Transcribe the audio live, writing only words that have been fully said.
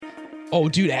Oh,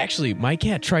 dude, actually, my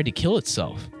cat tried to kill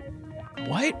itself.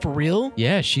 What? For real?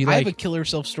 Yeah, she I have a like kill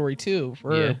herself story too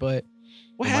for her, but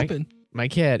what happened? my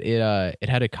cat. It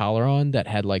had a collar on that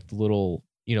had like the little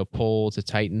pull to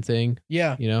tighten thing.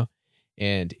 Yeah.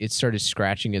 And it started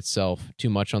scratching itself too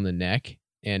much on the neck,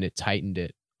 and it tightened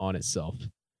it on itself.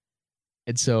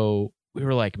 And so we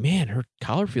were like, man, her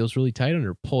collar feels really tight on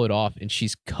her. Pull it off, and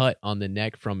she's cut on the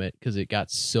neck from it because it got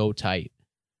so tight.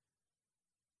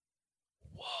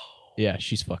 Whoa. Yeah,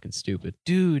 she's fucking stupid.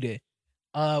 Dude,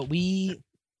 we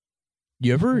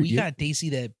got Daisy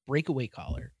the breakaway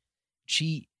collar.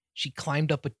 She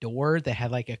climbed up a door that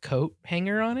had like a coat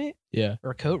hanger on it. Yeah.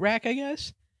 Or a coat rack, I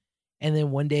guess. And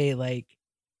then one day, like,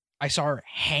 I saw her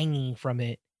hanging from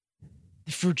it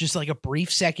for just like a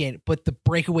brief second, but the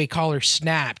breakaway collar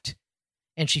snapped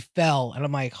and she fell. And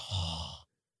I'm like, oh,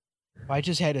 if I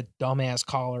just had a dumbass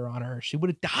collar on her, she would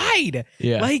have died.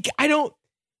 Yeah. Like,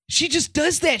 she just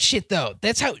does that shit though.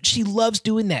 That's how she loves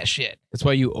doing that shit. That's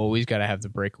why you always got to have the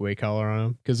breakaway collar on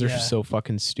them, because they're Yeah. so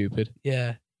fucking stupid.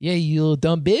 Yeah. Yeah, you little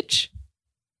dumb bitch.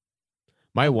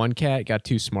 My one cat got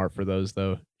too smart for those,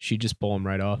 though. She'd just pull them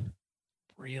right off.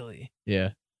 Really? Yeah.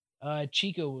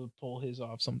 Chico would pull his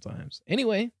off sometimes.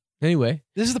 Anyway, Anyway,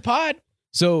 this is the pod.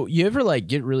 so you ever like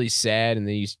get really sad and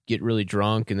then you get really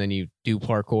drunk and then you do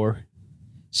parkour?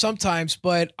 Sometimes,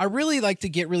 but I really like to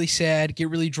get really sad, get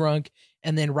really drunk,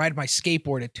 and then ride my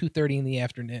skateboard at 2:30 in the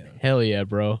afternoon. Hell yeah,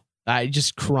 bro. I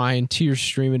just crying, tears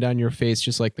streaming down your face,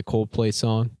 just like the Coldplay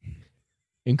song.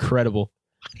 Incredible.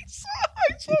 I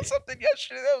saw something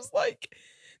yesterday that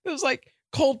was like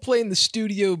Coldplay in the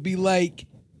studio be like,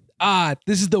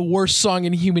 this is the worst song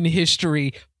in human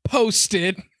history.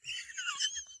 Posted.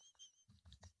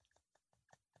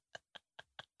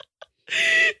 And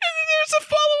then there's a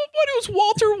follow-up one. It was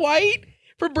Walter White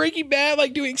from Breaking Bad,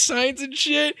 like doing signs and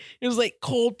shit. It was like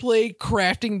Coldplay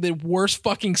crafting the worst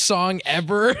fucking song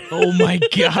ever. Oh my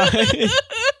God.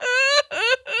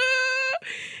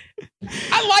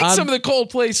 I like some of the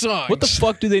Coldplay songs. What the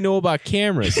fuck do they know about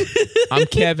cameras? I'm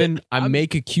Kevin. I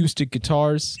make acoustic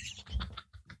guitars.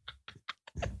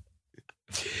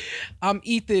 I'm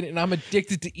Ethan, and I'm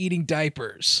addicted to eating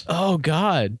diapers. Oh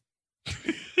God.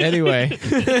 Anyway,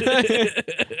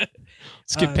 let's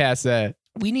get past that.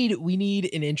 We need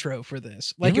an intro for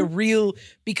this, like a real,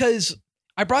 because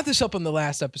I brought this up on the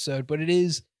last episode, but it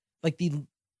is like the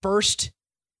first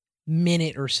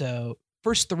minute or so,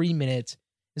 first 3 minutes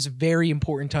is a very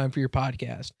important time for your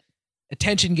podcast.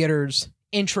 Attention getters,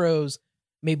 intros,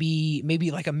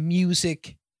 maybe like a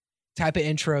music type of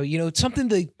intro, something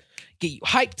to get you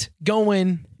hyped,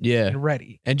 going, Yeah. and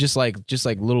ready. And just like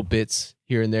little bits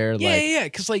here and there. Yeah.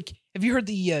 Because like, have you heard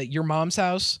the Your Mom's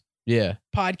House Yeah.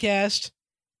 podcast?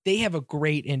 They have a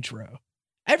great intro.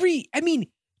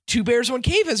 Two Bears, One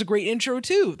Cave has a great intro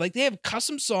too. Like they have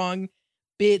custom song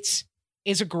bits.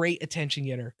 It's a great attention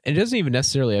getter. And it doesn't even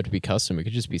necessarily have to be custom. It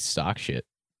could just be stock shit.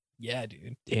 Yeah,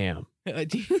 dude. Damn. Like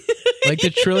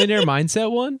the Trillionaire Mindset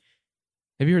one.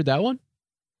 Have you heard that one?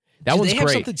 That one's they have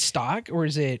great. something stock, or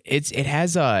is it? It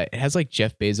has like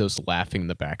Jeff Bezos laughing in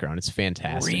the background. It's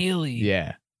fantastic. Really?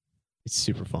 Yeah. It's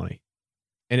super funny.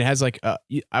 And it has like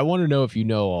I want to know if you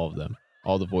know all of them,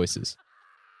 all the voices.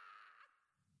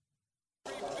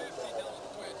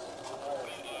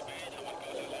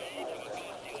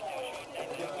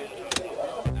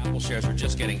 Apple shares are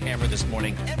just getting hammered this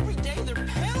morning. Every day they're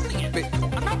pounding it. I'm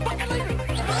not fucking leaving.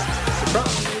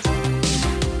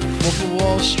 Wolf of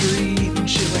Wall Street and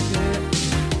shit like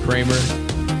that. Kramer,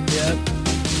 Yep.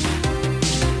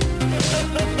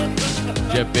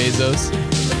 Jeff Bezos.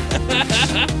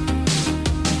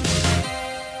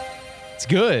 It's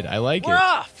good. I like We're it.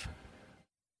 off.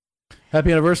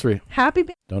 Happy anniversary. Happy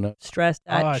Don't know. stress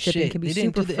that Oh, shipping shit. can be They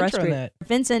didn't super do the intro on frustrating. that.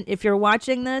 Vincent, if you're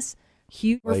watching this,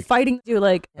 we're Like- fighting you.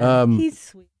 Like he's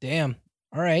sweet. Damn.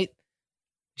 All right.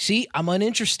 See, I'm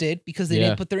uninterested because they Yeah.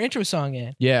 didn't put their intro song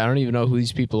in. Yeah, I don't even know who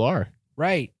these people are.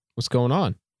 Right. What's going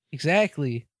on?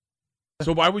 Exactly.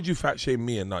 So why would you fat shame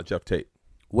me and not Jeff Tate?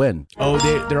 When? Oh,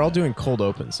 they're all doing cold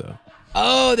opens, so.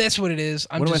 Oh, that's what it is.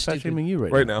 I'm when am I just fat stupid. shaming you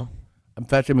right Right now? now, I'm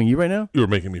fat shaming you right now? you were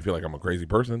making me feel like I'm a crazy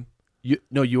person.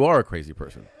 You are a crazy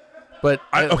person. But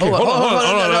Okay, hold on.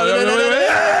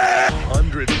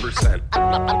 100%.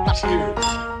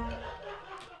 Cheers.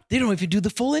 They don't even do the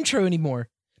full intro anymore.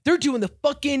 They're doing the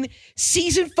fucking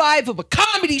season 5 of a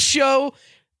comedy show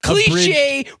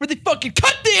cliche where they fucking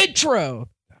cut the intro.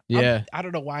 Yeah. I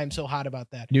don't know why I'm so hot about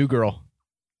that. New Girl.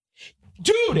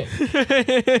 Dude,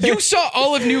 you saw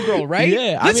all of New Girl, right?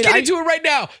 Yeah, I Let's mean, get into it right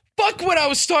now. Fuck what I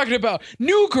was talking about.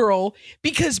 New Girl,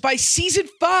 because by season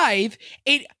 5,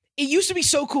 it used to be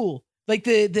so cool. Like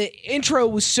the intro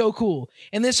was so cool.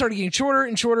 And then it started getting shorter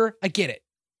and shorter. I get it.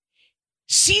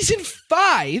 Season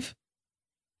 5,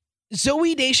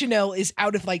 Zooey Deschanel is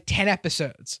out of like 10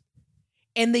 episodes.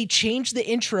 And they changed the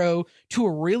intro to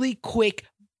a really quick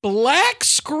black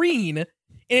screen. And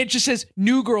it just says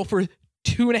New Girl for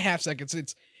 2.5 seconds.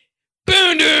 It's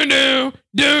boom, doom, doom,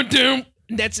 doom, doom.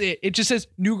 And that's it. It just says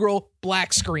New Girl,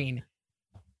 black screen.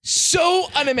 So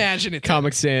unimaginative.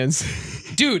 Comic Sans.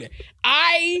 Dude,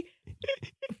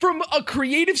 from a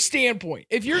creative standpoint,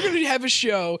 if you're going to have a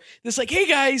show that's like, hey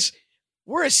guys,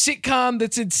 we're a sitcom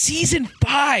that's in season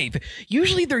 5.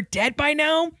 Usually they're dead by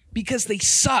now because they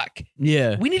suck.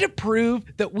 Yeah. We need to prove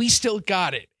that we still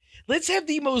got it. Let's have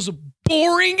the most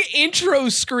boring intro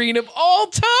screen of all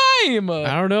time.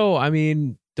 I don't know. I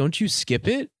mean, don't you skip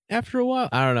it after a while?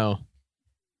 I don't know.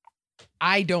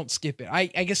 I don't skip it. I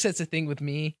guess that's the thing with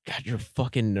me. God, you're a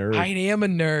fucking nerd. I am a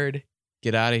nerd.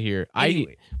 Get out of here.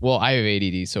 Anyway. I have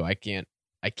ADD, so I can't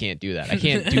do that. I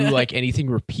can't do like anything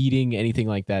repeating, anything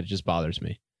like that. It just bothers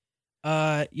me.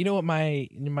 You know what my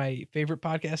favorite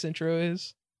podcast intro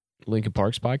is? Linkin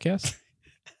Park's podcast.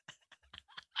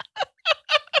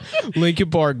 Linkin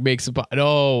Park makes a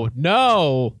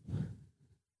no.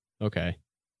 Okay.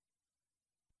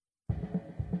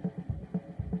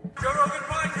 Joe Rogan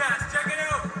Podcast, check it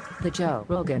out. The Joe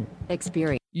Rogan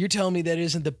Experience. You're telling me that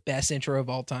isn't the best intro of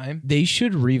all time? They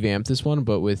should revamp this one,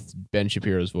 but with Ben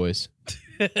Shapiro's voice.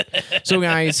 So,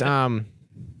 guys,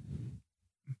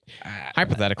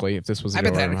 hypothetically, if this was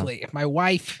if my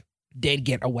wife did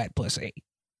get a wet pussy,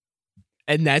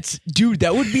 and that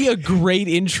would be a great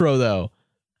intro, though.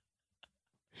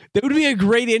 That would be a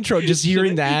great intro. Just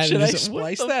hearing that. Should I just,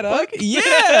 splice that up?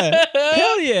 Yeah,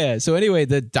 hell yeah. So anyway,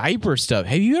 the diaper stuff.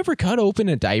 Have you ever cut open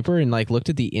a diaper and like looked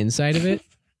at the inside of it?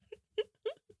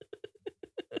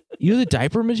 You know the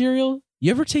diaper material?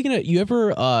 You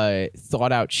ever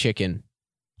thought out chicken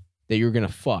that you were gonna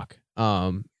fuck?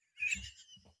 Some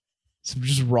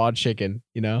just raw chicken,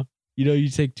 you know? You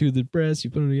take 2 of the breasts, you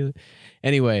put them together.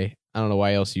 Anyway, I don't know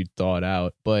why else you'd thaw it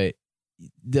out, but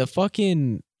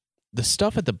the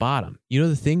stuff at the bottom, you know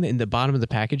the thing in the bottom of the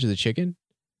package of the chicken?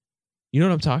 You know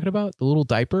what I'm talking about? The little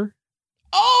diaper?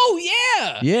 Oh,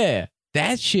 yeah! Yeah.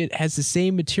 That shit has the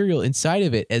same material inside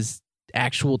of it as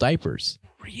actual diapers.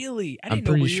 Really? I I'm didn't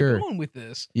know pretty where sure. you were going with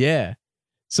this. Yeah.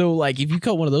 So, like, if you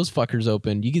cut one of those fuckers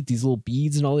open, you get these little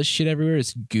beads and all this shit everywhere.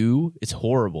 It's goo. It's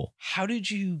horrible. How did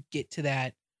you get to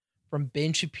that from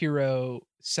Ben Shapiro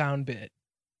sound bit?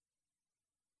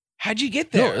 How'd you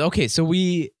get there? No, okay, so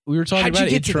we were talking How'd you about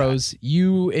get to intros.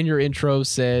 You in your intro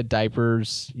said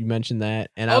diapers. You mentioned that,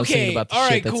 and I was thinking about the all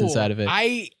shit right, that's cool. inside of it.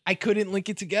 I couldn't link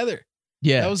it together.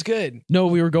 Yeah, That was good. no,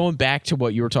 we were going back to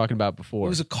what you were talking about before. It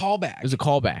was a callback. It was a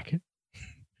callback.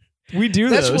 We do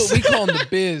That's those. what we call in the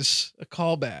biz, a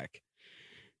callback.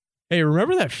 Hey,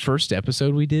 remember that first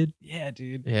episode we did? Yeah,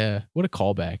 dude. Yeah, what a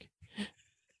callback.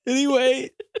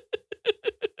 Anyway,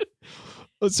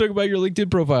 let's talk about your LinkedIn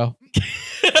profile.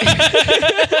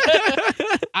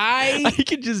 I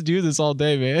could just do this all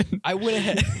day, man. I went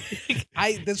ahead.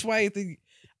 That's why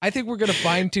I think we're gonna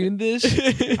fine tune this.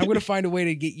 I'm gonna find a way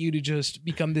to get you to just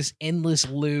become this endless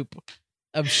loop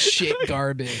of shit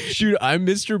garbage. Dude, I'm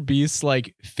Mr. Beast's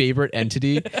like favorite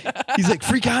entity. He's like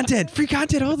free content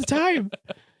all the time.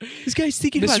 This guy's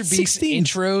thinking about Mr. Beast's 16.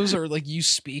 intros are like you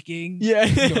speaking. Yeah.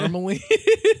 Normally.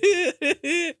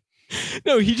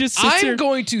 No, he just sits I'm there.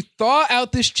 going to thaw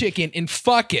out this chicken and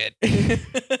fuck it.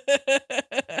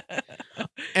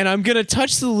 And I'm going to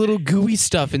touch the little gooey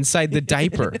stuff inside the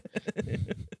diaper.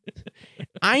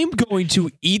 I'm going to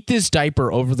eat this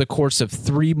diaper over the course of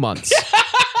 3 months.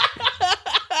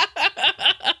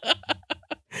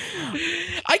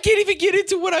 I can't even get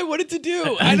into what I wanted to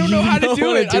do. I don't know how to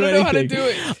do it. I don't know how to do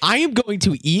it. I am going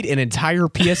to eat an entire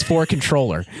PS4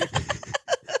 controller.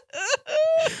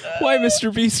 Why,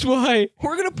 Mr. Beast? Why?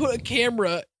 We're going to put a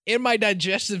camera in my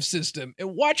digestive system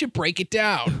and watch it break it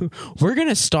down. We're going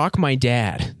to stalk my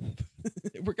dad.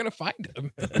 We're going to find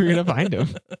him. We're going to find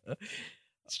him.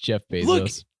 It's Jeff Bezos. Look,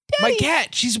 my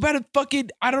cat, she's about to fucking,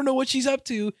 I don't know what she's up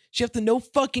to. She up to no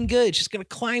fucking good. She's going to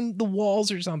climb the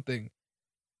walls or something.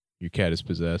 Your cat is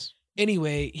possessed.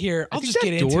 Anyway, here, I'll I think just that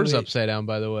get into door's it. upside down,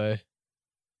 by the way.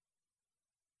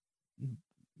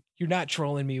 You're not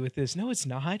trolling me with this. No, it's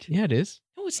not. Yeah, it is.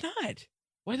 No, it's not.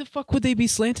 Why the fuck would they be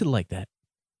slanted like that?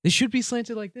 They should be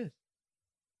slanted like this.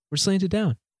 We're slanted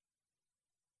down.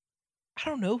 I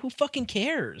don't know. Who fucking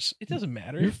cares? It doesn't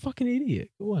matter. You're a fucking idiot.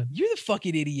 Go on. You're the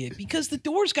fucking idiot because the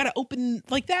door's got to open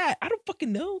like that. I don't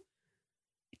fucking know.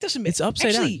 It doesn't matter. It's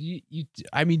upside Actually, down.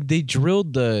 I mean, they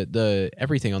drilled the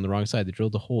everything on the wrong side. They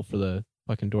drilled the hole for the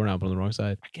fucking doorknob on the wrong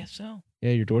side. I guess so.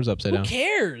 Yeah, your door's upside Who down.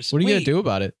 cares? What are you Wait, gonna do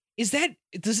about it? Is that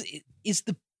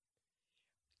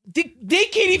they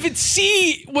can't even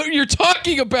see what you're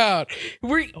talking about.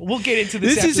 We'll get into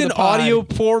this. This after is an the pod. audio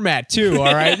format too.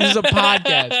 All right, this is a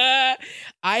podcast,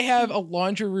 I have a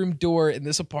laundry room door in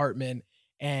this apartment,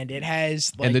 and it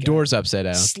has like and the door's upside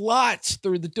down. slots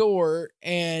through the door.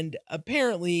 And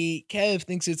apparently, Kev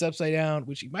thinks it's upside down,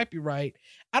 which he might be right.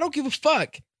 I don't give a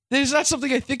fuck. This is not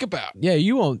something I think about. Yeah,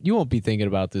 you won't be thinking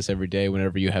about this every day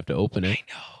whenever you have to open I it.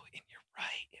 know, and you're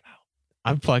right. You know,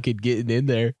 I'm fucking getting in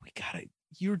there. we gotta.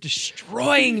 You're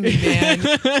destroying me, man.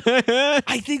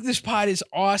 I think this pod is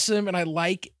awesome, and I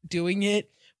like doing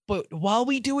it. But while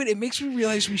we do it, it makes me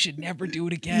realize we should never do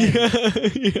it again. Yeah.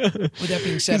 With that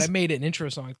being said, I made an intro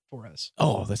song for us.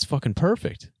 Oh, that's fucking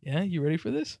perfect. Yeah, you ready for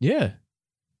this? Yeah.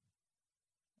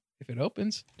 If it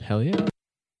opens, Hell yeah.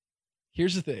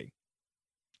 here's the thing.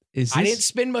 Is I this- didn't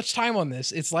spend much time on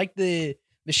this. It's like the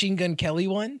Machine Gun Kelly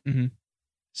one. Mhm.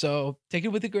 So take it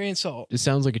with a grain of salt. It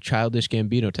sounds like a Childish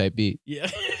Gambino type beat. Yeah.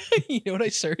 You know what I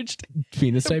searched?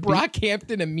 Venus type beat.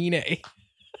 Brockhampton Amine.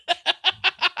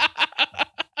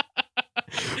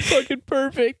 Fucking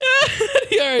perfect.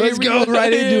 All right, Let's here we go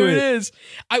right into Here it. is.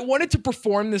 I wanted to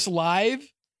perform this live,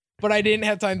 but I didn't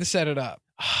have time to set it up.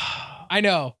 I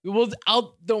know.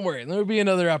 Don't worry. There'll be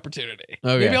another opportunity.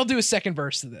 Okay. Maybe I'll do a second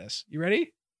verse to this. You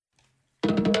ready?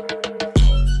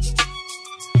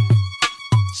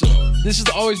 So this is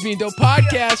the Always Being Dope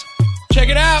podcast. Check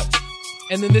it out.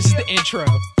 And then this is the intro.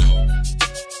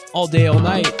 All day, all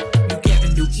night. New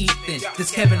Kevin, new Ethan.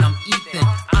 This Kevin, I'm Ethan.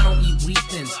 I don't eat wheat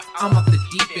thins. I'm off the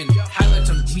deep end. Highlights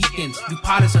on weekends. New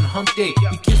potters on hump day.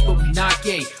 We kiss, but we not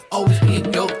gay. Always being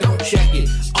dope, don't check it.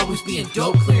 Always being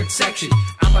dope, cleared section.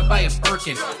 I might buy a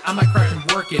Birkin. I might crack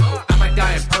and work it. I might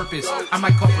die on purpose. I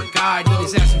might call for God. Eat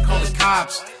his ass and call the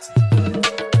cops.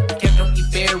 Kev don't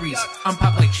eat berries. I'm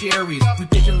pop like cherries. We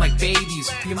bitchin' like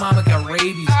babies. Your mama got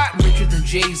rabies. I'm richer than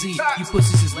Jay-Z. You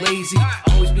pussies is lazy.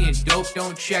 Always being dope,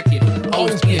 don't check it.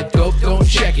 Always being dope, don't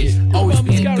check it. Always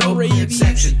being dope, cleared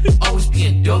section. Always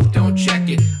being dope, don't check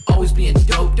it. Always being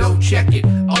dope, don't check it.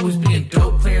 Always being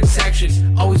dope, cleared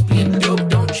section. Always being dope,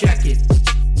 don't check it.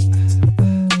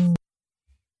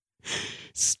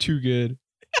 It's too good.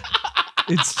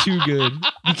 It's too good.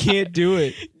 You can't do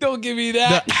it. Don't give me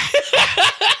that.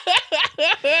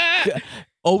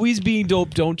 Always being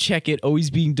dope, don't check it. Always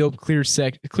being dope, clearance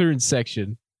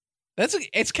section.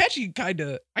 It's catchy,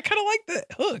 kinda. I kinda like that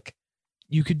hook.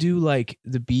 You could do like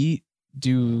the beat,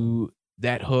 do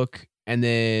that hook, and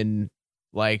then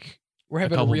like We're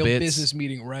having a couple real bits. business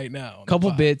meeting right now. on the couple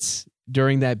pod. bits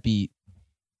during that beat.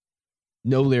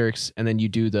 No lyrics, and then you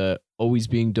do the always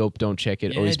being dope, don't check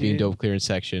it. Yeah, Always being dude. dope, clearance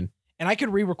section. And I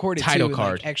could re-record it Title too,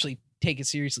 card. and like actually take it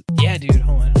seriously. Yeah, dude.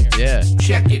 Hold on. Here. Yeah.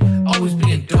 Check it. Always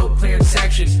being dope, cleared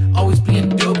section. Always being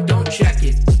dope, don't check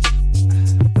it.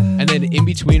 And then in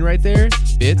between right there,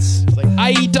 bits. It's like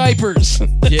I eat diapers.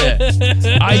 Yeah.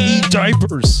 I eat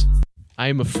diapers. I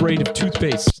am afraid of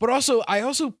toothpaste. But also, I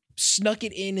also snuck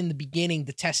it in the beginning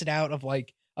to test it out of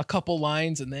like a couple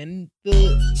lines, and then the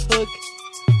hook.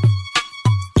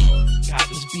 God,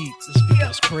 this beat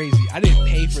goes crazy. I didn't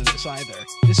pay for this either.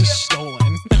 This is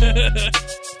stolen.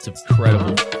 It's incredible.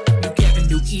 New Kevin,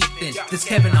 new Ethan. This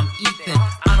Kevin, I'm Ethan.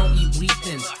 I don't eat wheat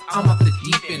thins. I'm off the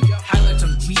deep end. Highlights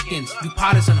on weekends. New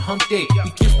potters on hump day.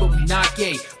 We kiss, but we not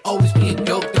gay. Always being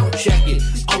dope, don't check it.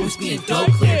 Always being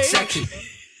dope, cleared section.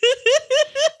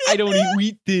 I don't eat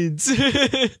wheat thins.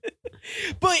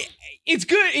 But it's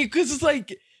good because it's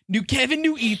like new Kevin,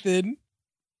 new Ethan.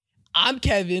 I'm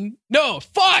Kevin. No,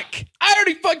 fuck. I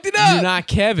already fucked it up. You're not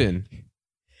Kevin.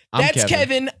 I'm That's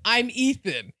Kevin. I'm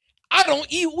Ethan. I don't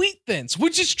eat wheat thins,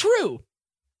 which is true.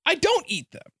 I don't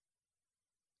eat them.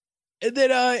 And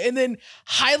then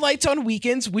highlights on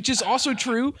weekends, which is also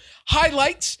true.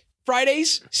 Highlights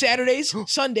Fridays, Saturdays,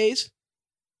 Sundays.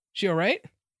 She all right?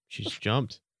 She's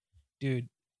jumped. Dude,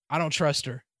 I don't trust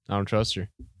her. I don't trust her.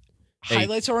 Hey,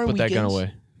 Highlights are on Put weekends. that gun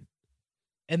away.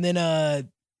 And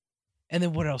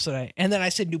then what else did I? And then I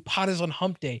said new pot is on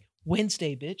hump day.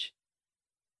 Wednesday, bitch.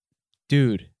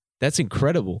 Dude, that's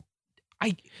incredible.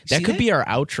 That could be our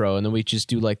outro, and then we just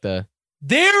do like the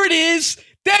There it is.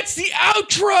 That's the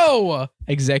outro.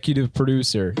 executive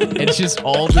producer. It's just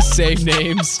all the same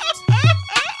names.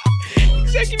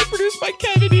 Executive produced by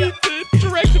Kevin Ethan.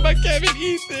 Directed by Kevin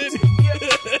Ethan.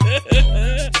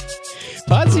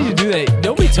 Pods need to do that.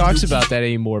 Nobody talks about that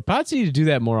anymore. Pods need to do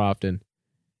that more often.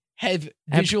 Have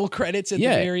visual credits at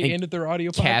yeah, the very and end of their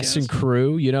audio Cast and podcast.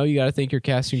 crew. You know, you got to thank your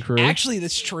cast and crew. Actually,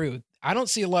 that's true. I don't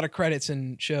see a lot of credits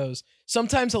in shows.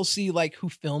 Sometimes I'll see like who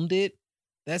filmed it.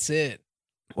 That's it.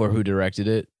 or who directed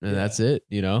it, and Yeah. that's it.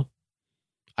 You know,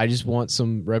 I just want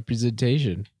some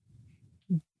representation.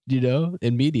 You know,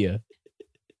 in media,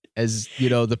 as you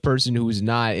know, the person who's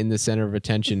not in the center of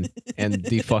attention and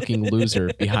the fucking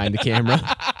loser behind the camera.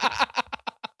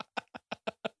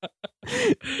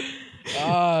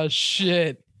 Ah,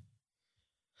 shit.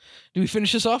 Do we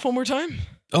finish this off one more time?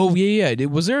 Oh yeah.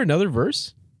 Was there another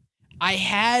verse?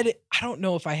 I don't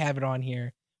know if I have it on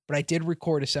here, but I did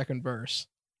record a second verse.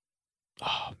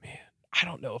 Oh man. I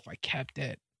don't know if I kept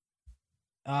it.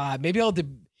 Maybe I'll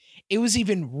it was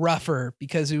even rougher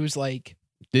because it was like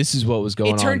This is what was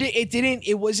going on.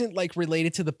 It wasn't like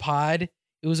related to the pod.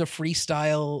 It was a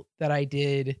freestyle that I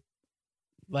did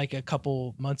like a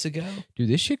couple months ago. Dude,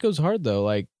 this shit goes hard though.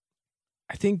 Like,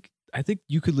 I think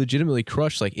you could legitimately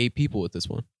crush like 8 people with this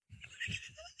one.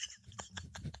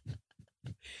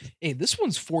 Hey, this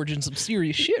one's forging some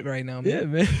serious shit right now,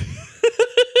 man. man.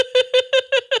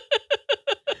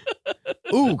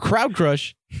 Ooh, crowd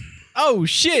crush. Oh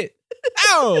shit.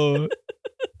 Ow.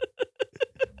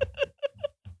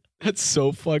 That's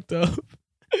so fucked up.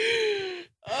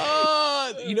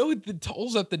 You know the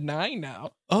toll's at the 9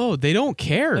 now. Oh, they don't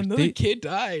care. Another kid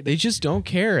died. They just don't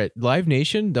care. At Live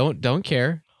Nation, don't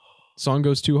care. Song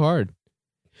goes too hard.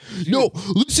 No,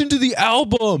 listen to the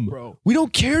album. Bro. We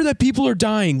don't care that people are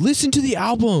dying. Listen to the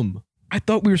album. I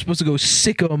thought we were supposed to go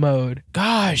sicko mode.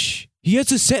 Gosh, he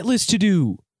has a set list to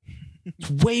do.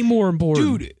 It's way more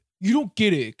important. Dude, you don't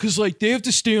get it. Because, like, they have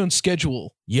to stay on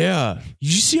schedule. Yeah. You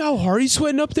see how hard he's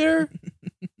sweating up there?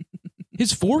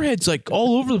 His forehead's like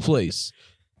all over the place.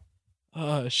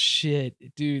 Oh, shit.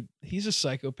 Dude, he's a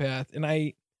psychopath.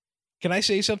 And can I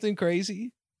say something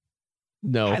crazy?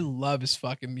 No. I love his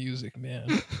fucking music, man.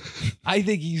 I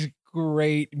think he's a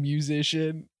great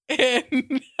musician. And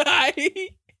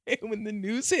when the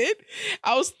news hit,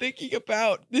 I was thinking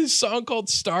about this song called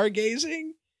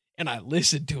Stargazing, and I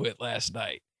listened to it last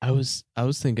night. I was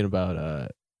thinking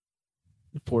about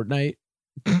Fortnite.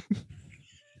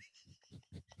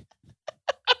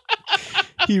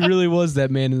 He really was that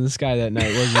man in the sky that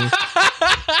night, wasn't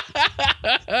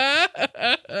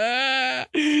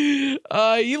he?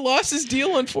 He lost his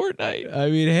deal on Fortnite. I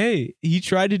mean, hey, he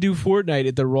tried to do Fortnite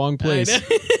at the wrong place.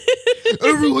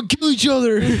 Everyone kill each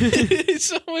other.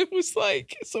 Someone was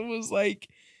like,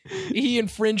 he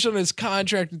infringed on his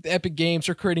contract with Epic Games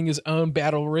for creating his own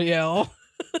battle royale.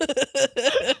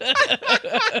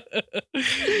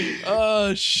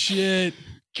 Oh shit.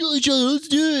 Kill each other, let's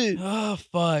do it. Oh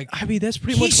fuck. I mean, that's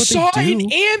pretty He much what saw they do.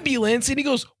 an ambulance and he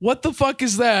goes, "What the fuck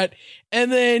is that?"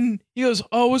 And then he goes,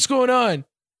 "Oh, what's going on?"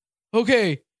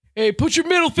 "Okay, hey, put your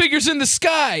middle fingers in the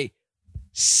sky."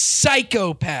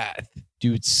 Psychopath.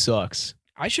 Dude sucks.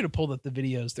 I should have pulled up the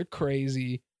videos. They're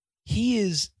crazy. He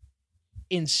is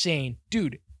insane.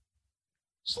 Dude,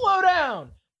 slow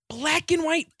down. Black and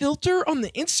white filter on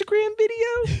the Instagram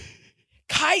video.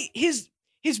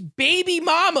 His baby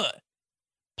mama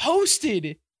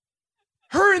posted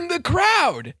her in the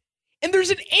crowd. And there's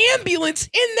an ambulance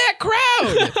in that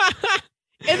crowd.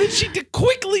 And then she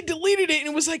quickly deleted it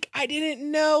and was like, "I didn't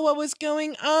know what was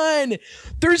going on.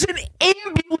 There's an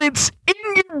ambulance in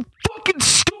your fucking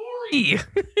story. You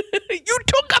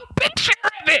took a picture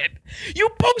of it. You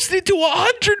posted to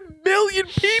 100 million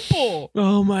people."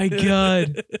 Oh my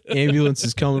god. Ambulance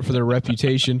is coming for their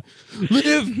reputation.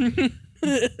 Live.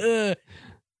 Yeah,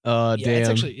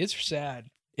 Damn. it's sad.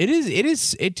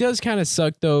 It does kind of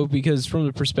suck though, because from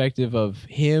the perspective of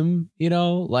him, you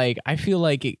know, like I feel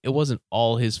like it wasn't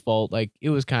all his fault. Like it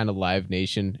was kind of Live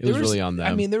Nation. It was really on them.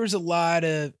 I mean, there was a lot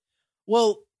of,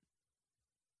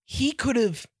 he could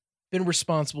have been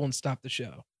responsible and stopped the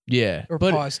show. Yeah. Or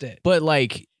paused it. But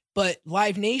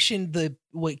Live Nation,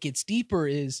 what gets deeper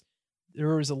is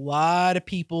there was a lot of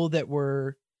people that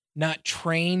were not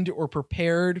trained or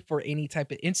prepared for any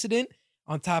type of incident.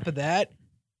 On top of that,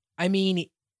 I mean,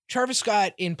 Travis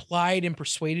Scott implied and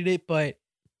persuaded it, but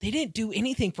they didn't do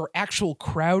anything for actual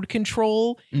crowd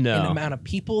control and the amount of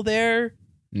people there.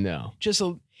 No.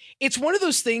 It's one of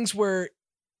those things where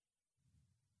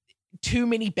too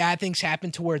many bad things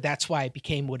happened to where that's why it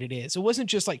became what it is. It wasn't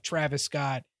just like Travis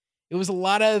Scott. It was a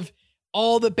lot of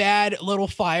all the bad little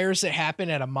fires that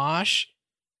happened at a mosh,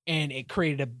 and it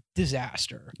created a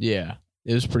disaster. Yeah.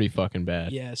 It was pretty fucking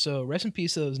bad. Yeah, so rest in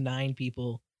peace to those 9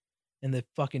 people and the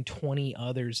fucking 20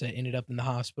 others that ended up in the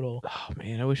hospital. Oh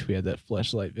man, I wish we had that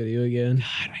Fleshlight video again.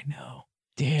 God, I know.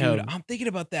 Damn. Dude, I'm thinking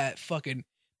about that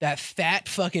fat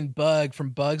fucking bug from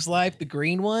Bug's Life, the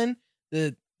green one.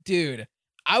 Dude,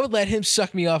 I would let him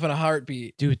suck me off in a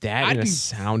heartbeat. Dude, that and a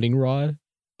sounding rod.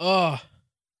 Oh,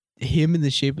 Him in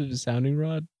the shape of a sounding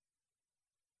rod.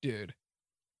 dude.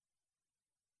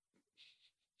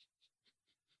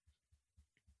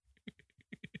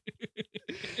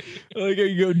 Like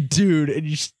you go, dude, and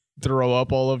you just throw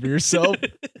up all over yourself.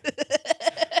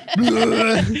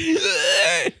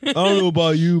 I don't know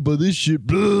about you, but this shit.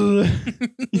 You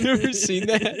ever seen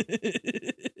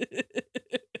that?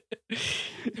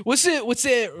 What's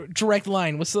the direct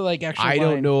line? What's the like actual I line?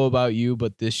 don't know about you,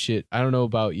 but this shit. I don't know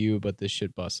about you, but this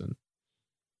shit bussin'.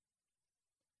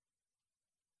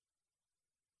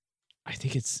 I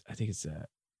think it's that.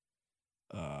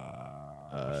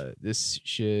 This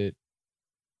shit.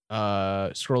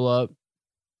 Scroll up,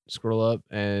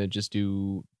 and just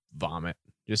do vomit.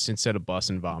 Just instead of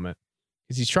bussin', vomit.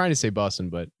 Because he's trying to say bussin',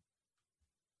 but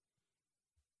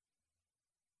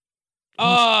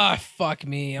fuck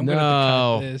me. I'm gonna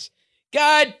have to cut this.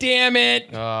 God damn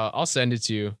it. I'll send it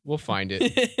to you. We'll find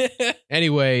it.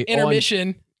 Anyway,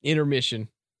 Intermission. Intermission.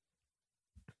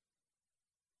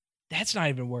 That's not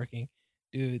even working.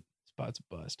 Dude, spot's a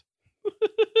bust.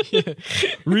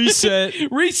 Reset.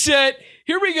 Reset.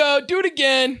 Here we go. Do it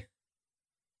again.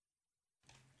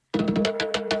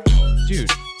 Dude.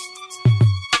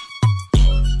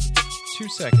 2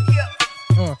 seconds.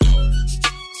 You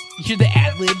hear the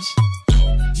ad-libs?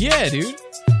 Yeah, dude.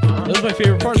 That was my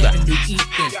favorite part of that.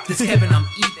 This Kevin, I'm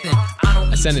Ethan.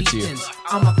 I sent it to you.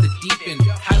 I'm off the deep end.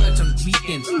 Highlights on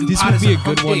weekends. This would be a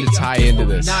good one to tie into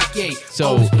this. So,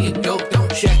 always being dope,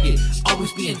 don't check it.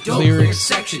 Always being dope, lyrics,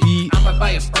 section. beat, I might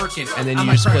buy a Birkin, and then you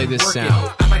just play this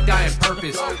sound. I might die on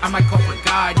purpose. I might call for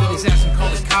God, need his ass and call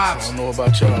the cops. I don't know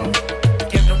about y'all.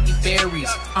 Kevin don't eat berries.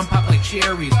 I'm pop like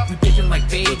cherries. We bitchin' like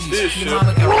babies. Your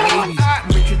mama got babies. I'm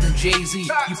richer than Jay-Z.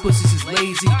 You pussies is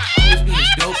lazy. Always being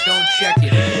dope, don't check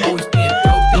it. Always being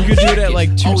dope. You could do it at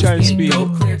like 2 times speed.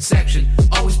 Dope, cleared section.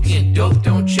 Always being dope,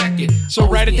 don't check it. So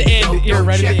right at the end, you're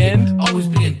right at the end? Always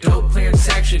being dope, cleared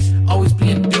section. Always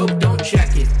being dope, don't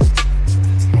check it.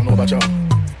 I don't know about y'all.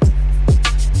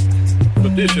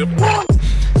 But this shit.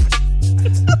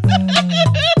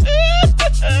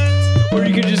 Or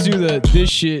you could just do this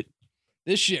shit.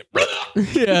 This shit.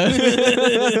 Yeah.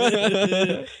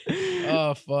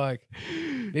 Oh, fuck.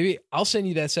 Maybe I'll send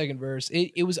you that second verse.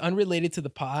 It was unrelated to the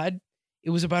pod. It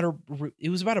was about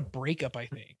a breakup, I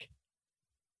think.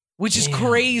 Which is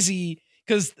crazy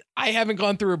because I haven't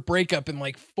gone through a breakup in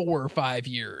like 4 or 5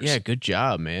 years. Yeah, good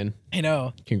job, man. I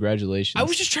know. Congratulations. I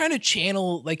was just trying to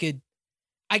channel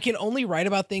I can only write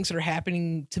about things that are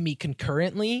happening to me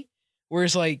concurrently,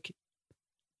 whereas like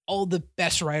all the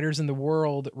best writers in the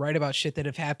world write about shit that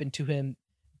have happened to them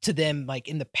like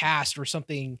in the past or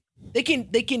something. They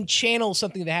can channel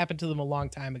something that happened to them a long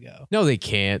time ago. No, they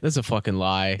can't. That's a fucking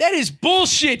lie. That is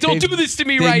bullshit. Don't do this to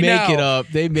me right now. They make it up.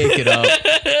 They make it up.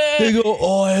 They go,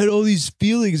 oh, I had all these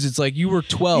feelings. It's like you were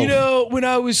 12. You know, when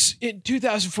I was in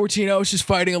 2014, I was just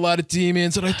fighting a lot of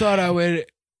demons, and I thought I would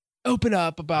open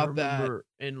up about that.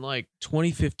 In like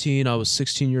 2015, I was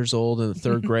 16 years old in the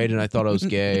 3rd grade, and I thought I was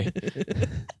gay.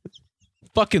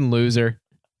 Fucking loser.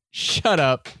 Shut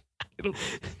up.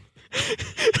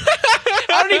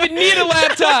 I don't even need a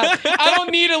laptop. I don't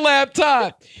need a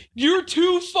laptop. You're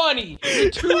too funny.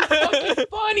 You're too fucking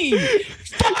funny.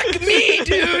 Fuck me,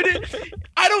 dude.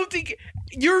 I don't think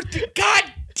you're. God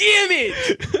damn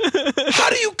it. How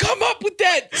do you come up with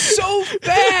that so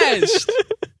fast?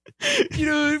 You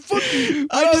know, fuck you.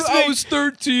 I was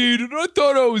 13 and I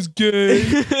thought I was gay.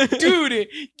 Dude.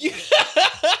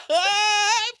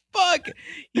 Fuck.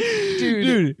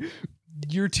 Dude.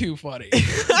 You're too funny.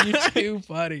 You're too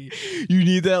funny. You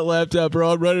need that laptop,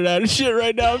 bro. I'm running out of shit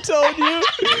right now. I'm telling you.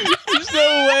 There's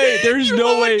no way. There's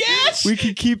no way we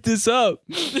can keep this up.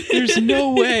 There's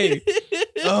no way.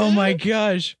 Oh my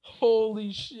gosh.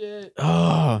 Holy shit.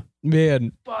 Oh,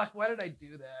 man. Fuck, why did I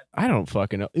do that? I don't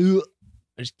fucking know.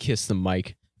 I just kissed the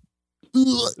mic.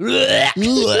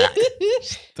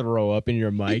 Throw up in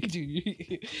your mic. Dude,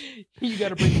 you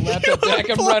gotta bring the laptop back.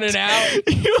 I'm running out.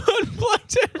 You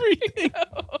unplugged everything.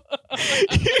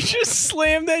 You just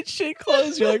slammed that shit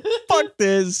closed. You're like, fuck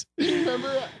this. You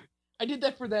remember? I did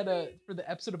that for the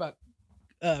episode about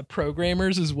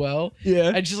programmers as well.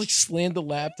 Yeah. I just like slammed the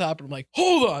laptop and I'm like,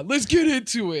 hold on, let's get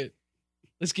into it.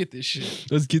 Let's get this shit.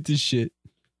 Let's get this shit.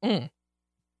 All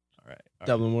right.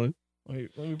 Top of the morning.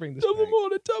 Let me bring this Top of the back.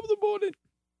 morning. Top of the morning.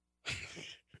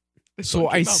 This So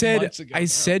one I came out said, months ago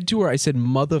now. to her, I said,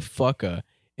 motherfucker.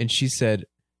 And she said,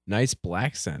 nice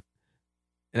black scent.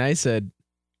 And I said,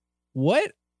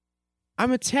 what?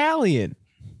 I'm Italian.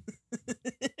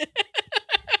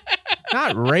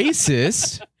 Not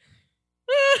racist.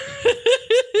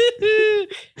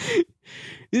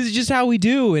 This is just how we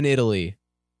do in Italy.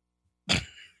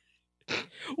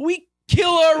 We kill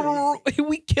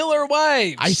kill our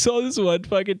wives. I saw this one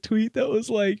fucking tweet that was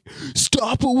like,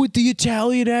 stop it with the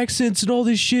Italian accents and all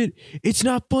this shit. It's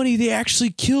not funny. They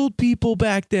actually killed people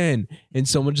back then. And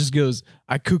someone just goes,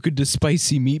 I cooked a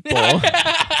spicy meatball.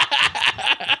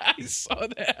 I saw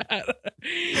that.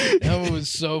 That one was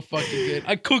so fucking good.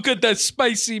 I cooked that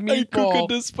spicy meatball. I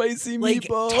cooked a spicy Like,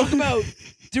 meatball. talk about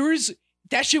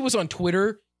that shit was on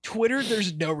Twitter. Twitter,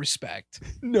 there's no respect.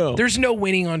 No. There's no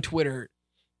winning on Twitter.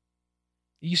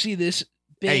 You see this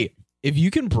bit? Hey, if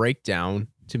you can break down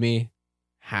to me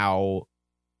how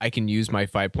I can use my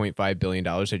 $5.5 billion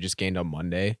I just gained on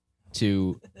Monday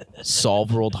to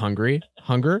solve world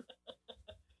hunger,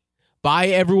 buy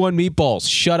everyone meatballs.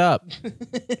 Shut up.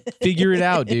 Figure it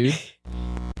out, dude.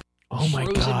 Oh my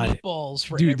Frozen God. meatballs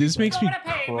for Dude, this makes me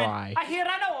everybody. cry. I hear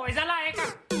a noise and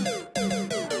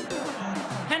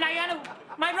I know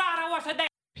my brother was a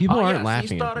People aren't He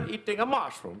laughing at started me. eating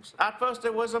mushrooms. At first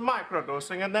it was a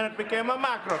microdosing, and then it became a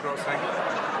macrodosing.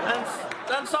 And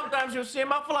then sometimes you see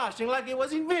him flashing like he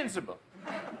was invincible.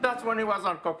 That's when he was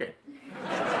on cocaine.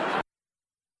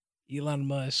 Elon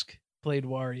Musk played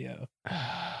Wario.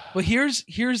 But here's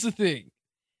the thing.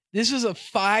 This is a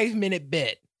 5-minute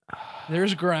bit.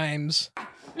 There's Grimes.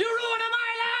 You ruined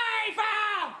my life!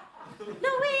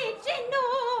 Luigi,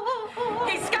 no!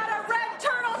 He's got a red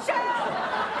turtle shell!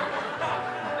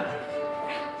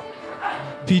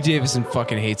 Pete Davidson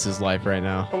fucking hates his life right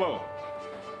now. Hello,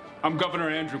 I'm Governor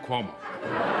Andrew Cuomo,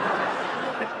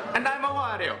 And I'm a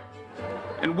Wario.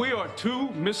 and we are two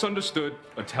misunderstood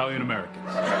Italian Americans.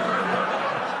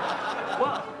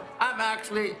 Well, I'm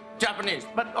actually Japanese,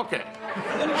 but okay.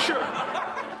 Sure.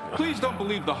 Please don't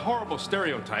believe the horrible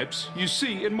stereotypes you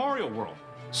see in Mario World.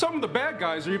 Some of the bad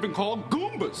guys are even called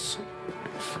Goombas.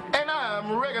 And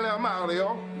I'm regular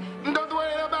Mario. Don't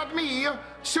worry about me.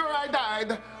 Sure, I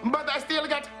died, but I still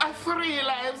got 3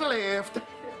 lives left.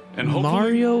 And hopefully,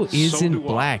 Mario so isn't do I.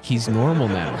 black. He's normal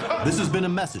now. This has been a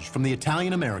message from the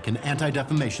Italian American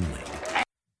Anti-Defamation League.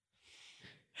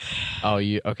 Oh,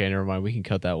 you okay? Never mind. We can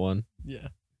cut that one. Yeah.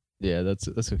 Yeah, that's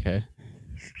okay.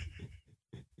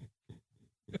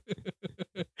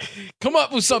 Come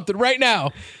up with something right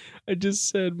now. I just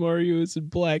said Mario isn't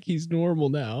black. He's normal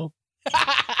now.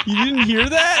 You didn't hear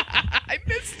that? I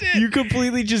missed it. You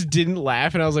completely just didn't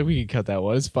laugh, and I was like, we can cut that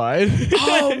one. It's fine.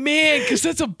 Oh man, because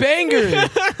that's a banger.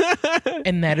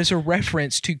 And that is a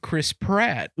reference to Chris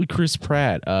Pratt. Chris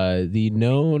Pratt, the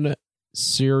known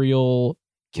serial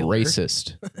Killer.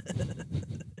 racist.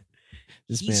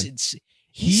 This He's man,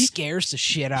 he scares the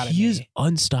shit out of he me. is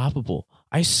unstoppable.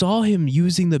 I saw him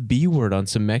using the B word on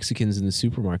some Mexicans in the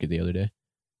supermarket the other day.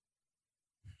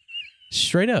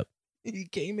 Straight up. He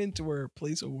came into her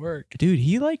place of work. Dude,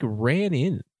 he like ran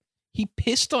in. He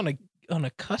pissed on a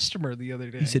customer the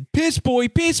other day. He said, piss boy,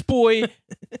 piss boy.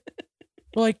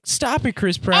 We're like, stop it,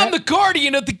 Chris Pratt. I'm the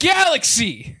guardian of the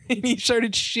galaxy. And he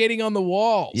started shitting on the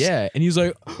walls. Yeah, and he's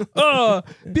like,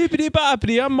 bippity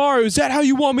boppity, I'm Mario. Is that how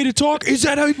you want me to talk? Is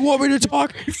that how you want me to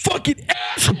talk? You fucking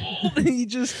asshole. And he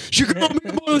just, she called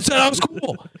me and said I was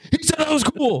cool. He said I was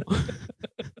cool.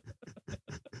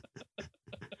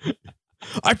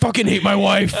 I fucking hate my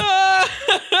wife.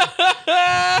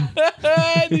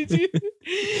 Did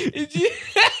you?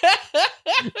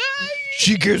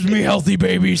 She gives me healthy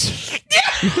babies. Yeah,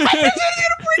 I was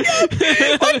gonna bring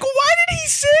up. Like, why did he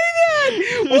say that?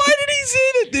 Why did he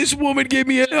say that? This woman gave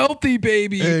me a healthy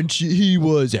baby, And he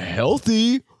was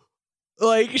healthy.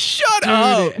 Like, shut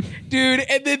up. dude.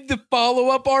 And then the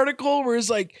follow-up article where it's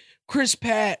like Chris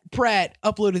Pratt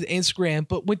uploaded to Instagram,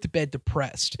 but went to bed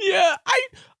depressed. Yeah,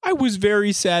 I was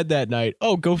very sad that night.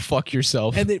 Oh, go fuck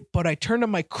yourself. And then, but I turned on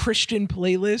my Christian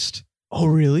playlist. Oh,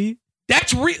 really?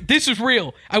 That's real. This is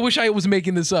real. I wish I was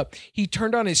making this up. He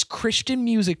turned on his Christian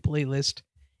music playlist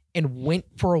and went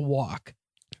for a walk,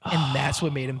 and that's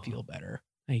what made him feel better.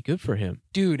 Hey, good for him.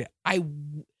 Dude, I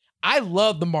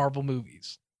love the Marvel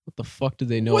movies. What the fuck do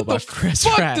they know What about the Chris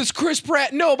fuck Pratt? does Chris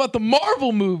Pratt know about the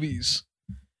Marvel movies?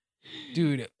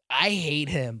 Dude, I hate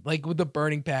him like with a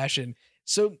burning passion.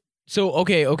 So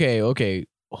okay.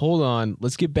 Hold on.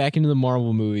 Let's get back into the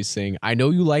Marvel movies thing. I know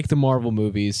you like the Marvel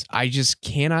movies. I just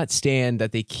cannot stand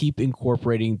that they keep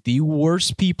incorporating the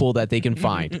worst people that they can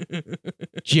find.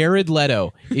 Jared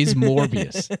Leto is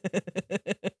Morbius.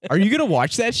 Are you going to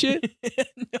watch that shit?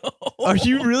 No. Are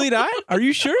you really not? Are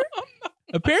you sure?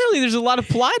 Apparently, there's a lot of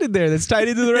plot in there that's tied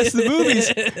into the rest of the movies.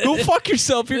 Go fuck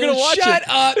yourself. You're going to watch Shut it.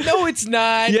 up. No, it's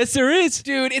not. Yes, there is.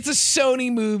 Dude, it's a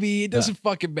Sony movie. It doesn't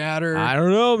fucking matter. I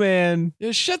don't know, man.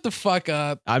 Just shut the fuck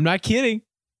up. I'm not kidding.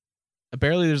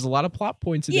 Apparently, there's a lot of plot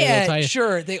points in there. I'll tell Yeah, you.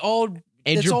 sure. They all And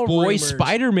it's your all boy rumors.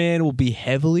 Spider-Man will be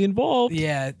heavily involved.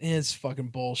 Yeah, it's fucking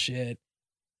bullshit.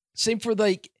 Same for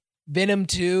like Venom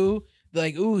 2.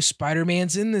 Like, ooh,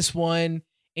 Spider-Man's in this one.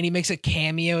 And he makes a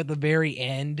cameo at the very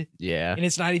end. Yeah. And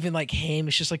it's not even like him.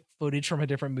 It's just like footage from a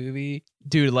different movie.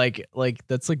 Dude, like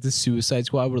that's like the Suicide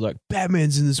Squad where like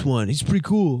Batman's in this one. He's pretty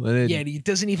cool. And then, Yeah, and he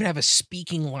doesn't even have a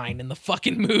speaking line in the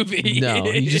fucking movie. no,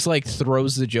 he just like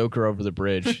throws the Joker over the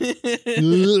bridge.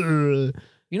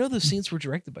 You know, those scenes were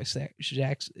directed by Zack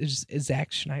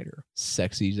Schneider.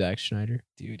 Sexy Zack Schneider.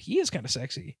 Dude, he is kind of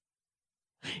sexy.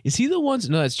 Is he the ones?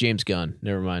 No, that's James Gunn.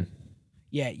 Never mind.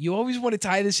 Yeah, you always want to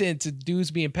tie this into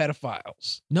dudes being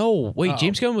pedophiles. No, wait, Oh.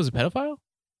 James Gunn was a pedophile?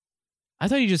 I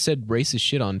thought you just said racist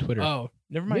shit on Twitter. Oh,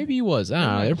 never mind. Maybe he was. I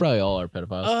don't know. They probably all are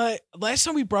pedophiles. Last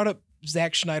time we brought up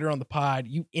Zack Schneider on the pod,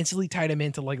 you instantly tied him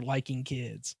into like liking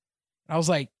kids. I was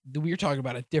like, we were talking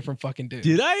about a different fucking dude.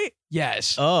 Did I?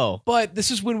 Yes. Oh. But this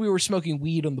is when we were smoking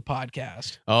weed on the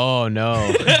podcast. Oh, no.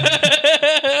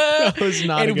 That was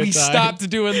not and a good we time. stopped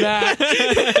doing that.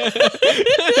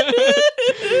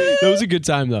 That was a good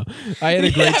time, though. I had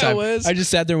a great Yeah, it time. was. I just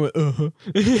sat there and went,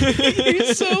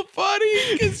 You're so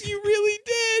funny because you really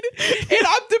did. And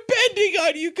I'm depending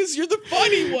on you because you're the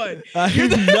funny one.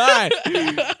 I'm not.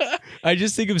 I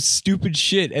just think of stupid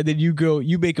shit, and then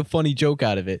you make a funny joke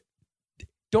out of it.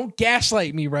 Don't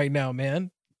gaslight me right now, man.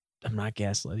 I'm not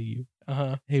gaslighting you.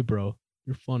 Uh-huh. Hey, bro,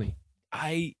 you're funny.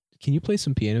 Can you play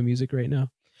some piano music right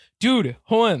now? Dude,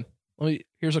 hold on.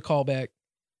 Here's a callback.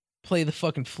 Play the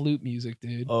fucking flute music,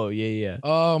 dude. Oh, yeah.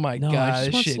 Oh my No, I god, just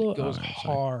this want shit slow- goes oh, I'm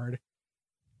sorry. hard.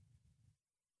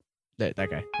 That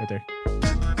guy right there.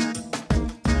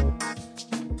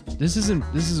 This isn't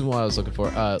what I was looking for.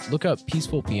 Look up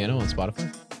Peaceful Piano on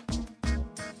Spotify.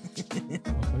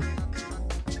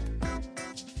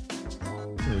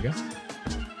 There we go.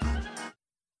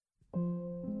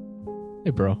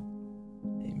 Hey, bro.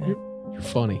 Hey, man. You're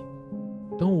funny.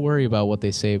 Don't worry about what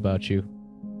they say about you.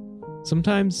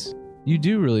 Sometimes you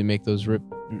do really make those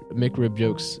McRib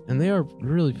jokes, and they are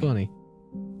really funny.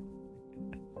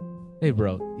 Hey,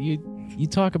 bro, you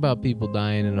talk about people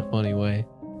dying in a funny way.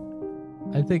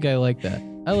 I think I like that.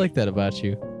 I like that about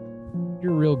you.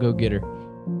 You're a real go-getter.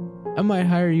 I might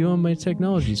hire you on my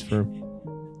technologies firm.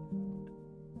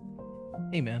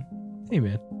 Hey, man. Hey,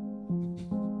 man.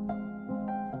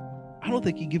 I don't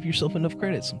think you give yourself enough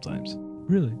credit sometimes.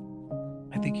 Really?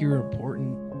 I think you're an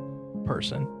important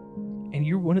person, and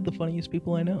you're one of the funniest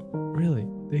people I know. Really?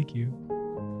 Thank you.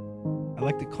 I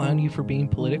like to clown you for being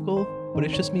political, but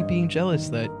it's just me being jealous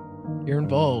that you're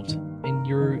involved and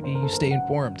you stay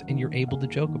informed and you're able to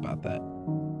joke about that.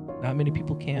 Not many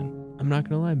people can. I'm not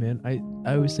gonna lie, man.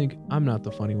 I always think I'm not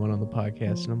the funny one on the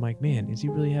podcast, and I'm like, man, is he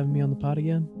really having me on the pod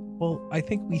again? Well, I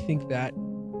think we think that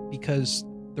because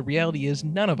the reality is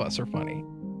none of us are funny.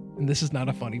 And this is not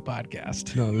a funny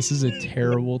podcast. No, this is a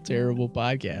terrible, terrible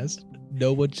podcast.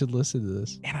 No one should listen to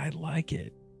this. And I like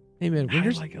it. Hey, man, when I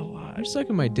you're, like it a lot. you're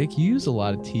sucking my dick, you use a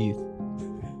lot of teeth.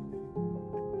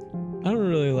 I don't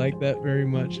really like that very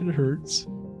much. It hurts.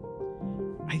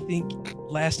 I think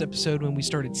last episode when we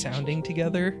started sounding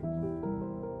together,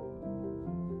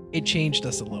 it changed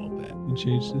us a little bit. You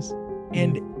changed this.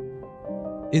 And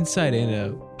Inside and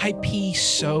out. I pee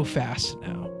so fast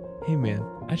now. Hey, man,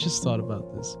 I just thought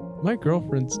about this. My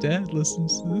girlfriend's dad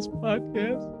listens to this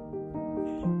podcast.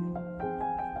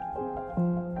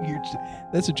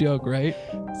 That's a joke, right?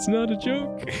 It's not a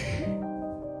joke.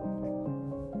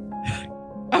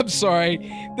 I'm sorry.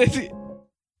 That's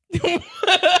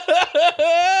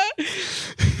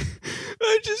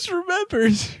I just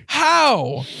remembered.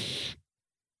 How?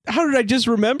 How did I just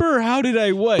remember, or how did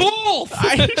I what? Both.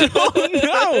 I don't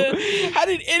know. How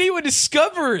did anyone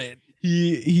discover it?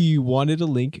 He wanted a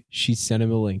link. She sent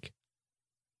him a link.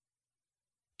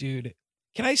 Dude,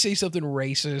 can I say something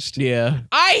racist? Yeah.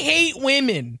 I hate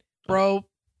women, bro.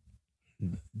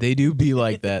 They do be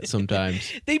like that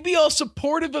sometimes. They be all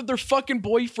supportive of their fucking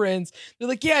boyfriends. They're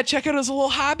like, yeah, check out his little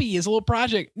hobby, his little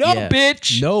project. No, Yeah.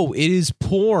 bitch. No, it is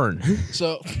porn.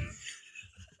 So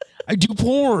I do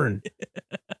porn.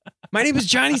 My name is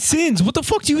Johnny Sins. What the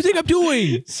fuck do you think I'm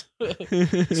doing?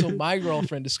 so my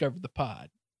girlfriend discovered the pod.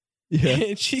 Yeah.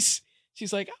 And she's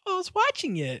like, oh, I was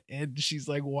watching it. And she's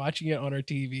like watching it on her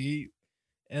TV.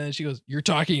 And then she goes, you're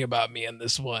talking about me on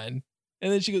this one.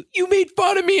 And then she goes, you made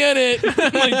fun of me in it.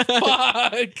 I'm like,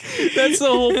 fuck. That's the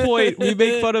whole point. We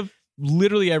make fun of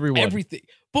literally everyone. Everything.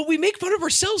 But we make fun of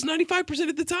ourselves 95%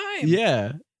 of the time.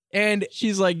 Yeah. And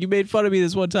she's like, you made fun of me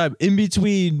this one time. In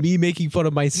between me making fun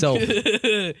of myself.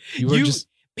 You were just...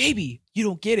 Baby, you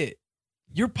don't get it.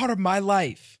 You're part of my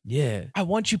life. Yeah. I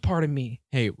want you part of me.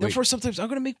 Hey, wait. Therefore, sometimes I'm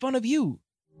going to make fun of you.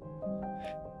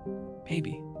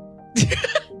 Baby.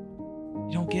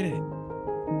 You don't get it.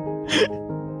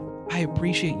 I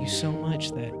appreciate you so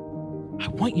much that I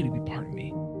want you to be part of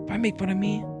me. If I make fun of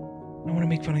me, I want to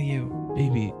make fun of you.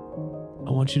 Baby,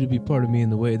 I want you to be part of me in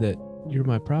the way that you're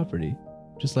my property,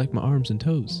 just like my arms and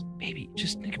toes. Baby,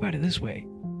 just think about it this way.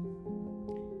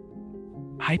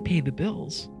 I pay the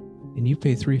bills. And you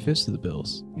pay 3/5 of the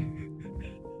bills.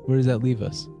 Where does that leave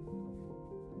us?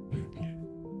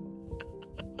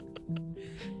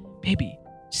 Baby,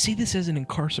 see this as an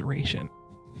incarceration.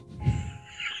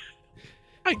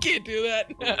 I can't do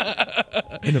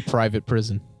that. In a private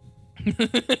prison.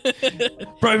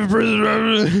 Private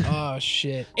prison. Oh,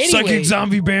 shit. Psychic Anyway,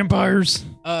 zombie vampires.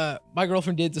 my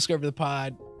girlfriend did discover the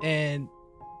pod, and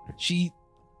she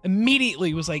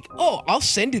immediately was like, oh, I'll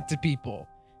send it to people.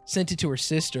 Sent it to her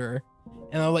sister,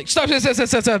 and I'm like, stop.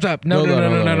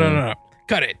 No.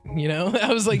 Cut it. You know,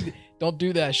 I was like, don't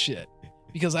do that shit.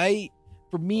 Because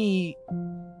for me,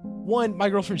 one, my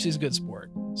girlfriend, she's a good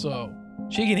sport, so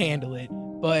she can handle it.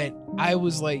 But I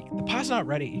was like, the pod's not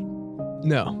ready.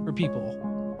 No. For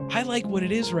people. I like what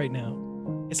it is right now.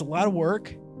 It's a lot of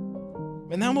work,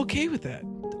 and I'm okay with that.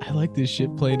 I like this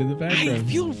shit playing in the background. I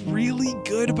feel really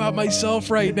good about myself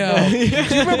right now. Do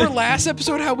you remember last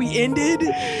episode how we ended?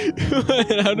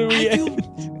 How do we end?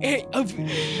 Of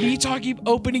me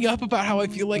opening up about how I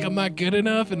feel like I'm not good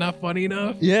enough and not funny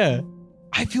enough. Yeah.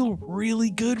 I feel really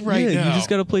good right now. You just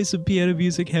gotta play some piano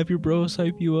music, have your bros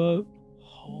hype you up.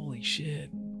 Holy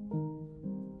shit.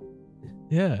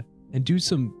 Yeah. And do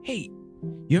some... Hey.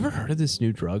 You ever heard of this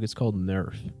new drug? It's called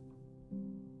Nerf.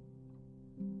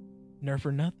 Nerf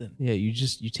or nothing. Yeah,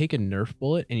 you take a Nerf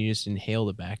bullet and you just inhale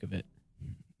the back of it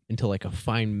until like a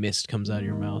fine mist comes out of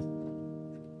your mouth.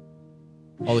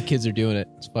 All the kids are doing it.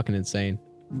 It's fucking insane.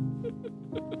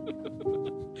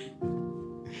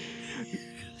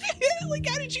 Like,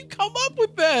 how did you come up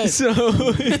with that? So,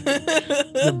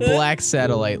 the black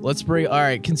satellite. All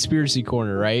right, conspiracy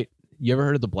corner, right? You ever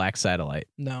heard of the black satellite?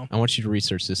 No. I want you to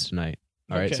research this tonight.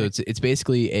 All right, Okay. so it's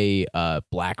basically a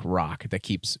black rock that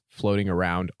keeps floating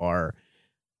around our.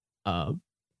 Oh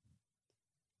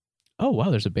wow,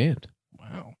 there's a band.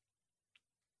 Wow.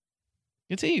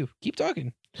 Good to you. Keep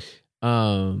talking.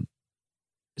 So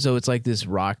it's like this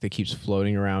rock that keeps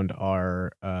floating around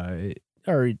our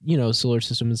solar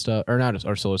system and stuff, or not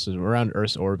our solar system, around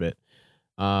Earth's orbit.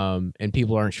 And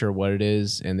people aren't sure what it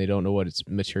is, and they don't know what its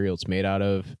material it's made out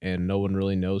of, and no one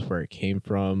really knows where it came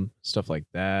from, stuff like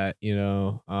that,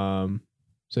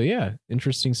 So yeah,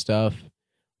 interesting stuff.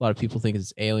 A lot of people think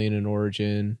it's alien in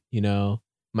origin,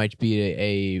 might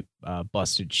be a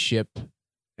busted ship,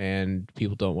 and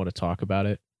people don't want to talk about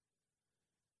it.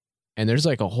 And there's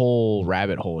like a whole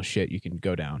rabbit hole of shit you can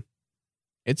go down.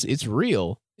 It's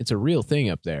real. It's a real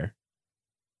thing up there.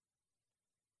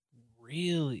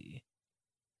 Really?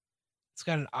 It's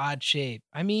got an odd shape.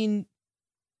 I mean,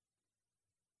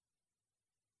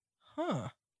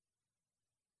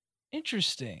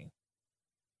 Interesting.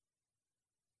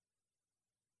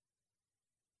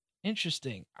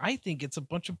 I think it's a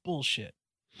bunch of bullshit.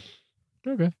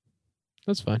 Okay.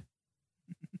 That's fine.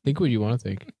 Think what you want to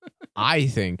think. I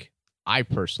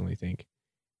personally think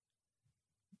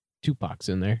Tupac's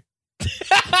in there.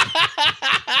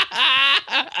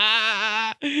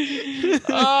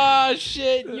 Oh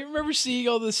shit. You remember seeing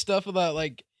all this stuff about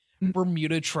like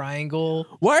Bermuda Triangle?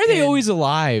 Why are they always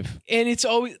alive? And it's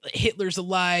always Hitler's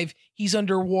alive. He's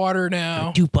underwater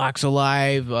now. Tupac's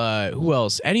alive. Who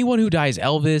else? Anyone who dies,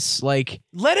 Elvis, like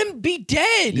let him be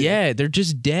dead. Yeah, they're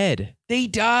just dead. They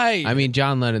died. I mean,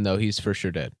 John Lennon though, he's for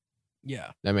sure dead.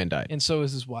 Yeah. That man died. And so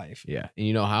is his wife. Yeah. And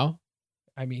you know how?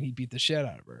 I mean, he beat the shit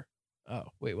out of her. Oh,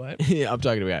 wait, what? Yeah, I'm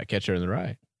talking about Catcher in the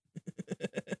Rye.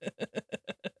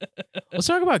 Let's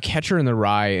talk about Catcher in the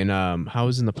Rye and how it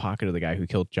was in the pocket of the guy who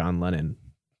killed John Lennon.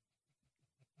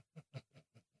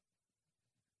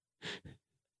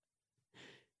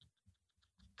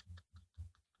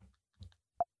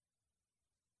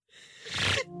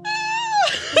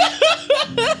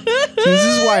 So this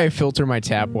is why I filter my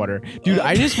tap water. Dude,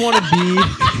 I just want to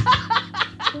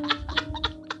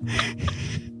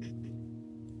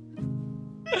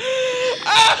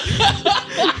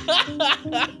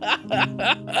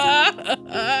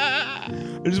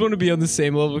I just want to be on the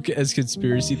same level as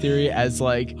conspiracy theory as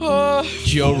like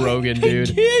Joe Rogan, dude.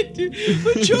 I can't, dude.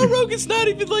 But Joe Rogan's not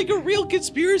even like a real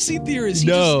conspiracy theorist.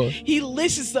 He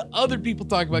listens to other people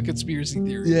talk about conspiracy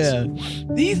theories. Yeah.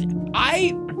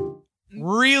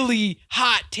 Really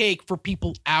hot take for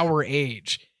people our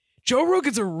age. Joe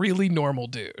Rogan's a really normal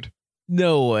dude.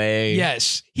 No way.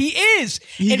 Yes, he is.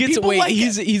 He gets away.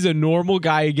 He's a normal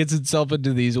guy who gets himself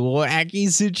into these wacky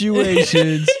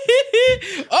situations.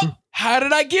 Oh, how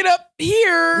did I get up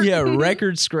here? Yeah,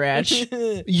 record scratch.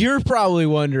 You're probably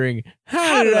wondering,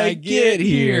 how did I get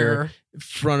here? In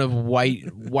front of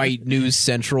white News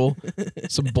Central.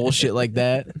 Some bullshit like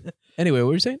that. Anyway, what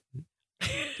were you saying?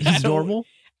 He's normal?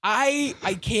 I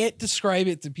can't describe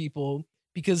it to people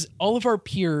because all of our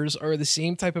peers are the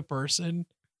same type of person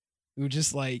who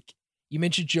just like, you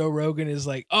mentioned Joe Rogan is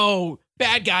like, oh,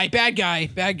 bad guy.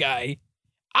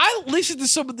 I listened to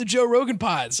some of the Joe Rogan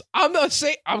pods. I'm gonna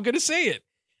say it.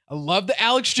 I love the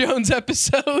Alex Jones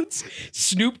episodes.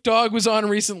 Snoop Dogg was on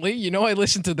recently. You know, I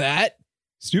listened to that.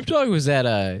 Snoop Dogg was at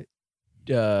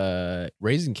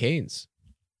Raising Cane's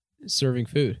serving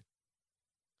food.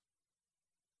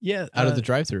 Yeah. Out of the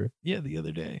drive-thru. Yeah, the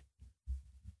other day.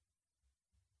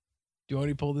 Do you want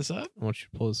me to pull this up? I want you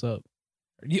to pull this up.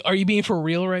 Are you being for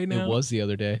real right now? It was the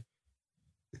other day.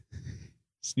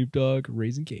 Snoop Dogg,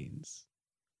 Raising Cane's.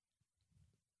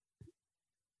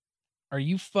 Are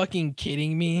you fucking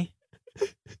kidding me?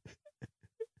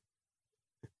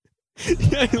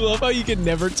 I love how you can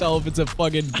never tell if it's a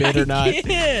fucking bit or not.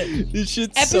 This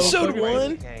shit's Episode so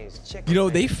 1. You know,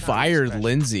 they fired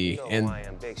Lindsay, and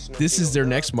this is their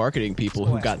next marketing people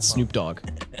who got Snoop Dogg.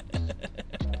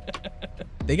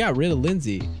 They got rid of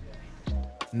Lindsay,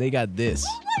 and they got this.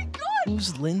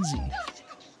 Who's Lindsay?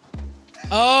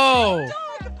 Oh,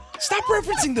 stop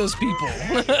referencing those people.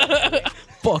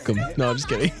 Fuck them. No, I'm just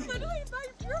kidding.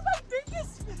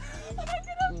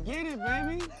 Get it,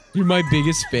 baby. You're my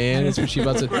biggest fan. That's what she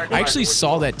about to. I actually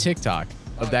saw that TikTok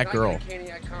of that girl.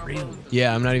 Really?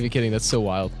 Yeah, I'm not even kidding. That's so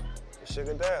wild.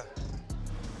 Sugar Dad.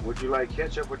 Would you like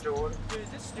ketchup with your order? Dude, is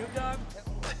this Snoop Dogg?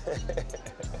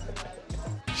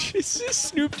 Is this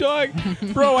Snoop Dogg?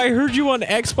 Bro, I heard you on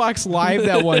Xbox Live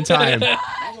that one time.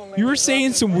 You were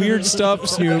saying some weird stuff,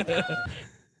 Snoop.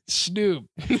 Snoop.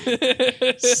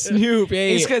 Snoop,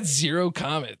 hey. He's got 0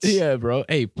 comments. Yeah, bro.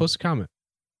 Hey, post a comment.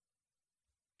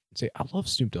 Say, I love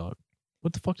Snoop Dogg.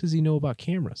 What the fuck does he know about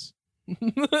cameras?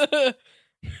 I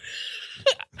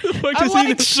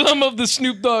like some of the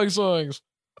Snoop Dogg songs.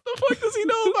 What the fuck does he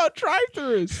know about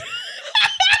drive-thrus?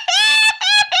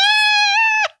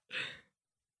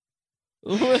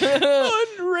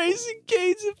 On Raising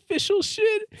Cane's official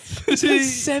shit. This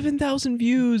has 7,000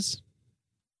 views.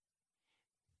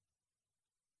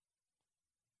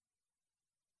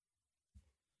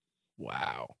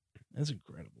 Wow. That's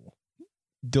incredible.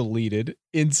 Deleted.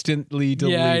 Instantly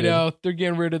deleted. Yeah, I know. They're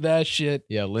getting rid of that shit.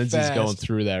 Yeah, Lindsay's fast. going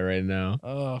through that right now.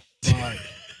 Oh, fuck.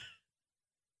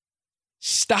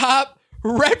 Stop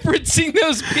referencing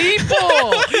those people.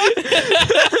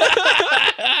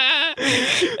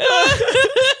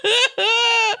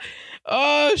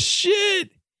 Oh, shit.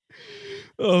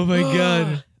 Oh, my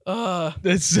God.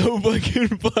 That's so fucking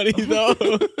funny, though.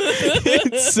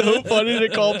 It's so funny to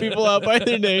call people out by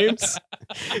their names.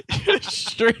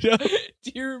 Straight up.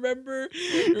 Do you remember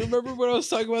when I was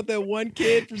talking about that one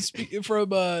kid from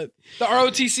the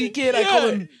ROTC kid? I call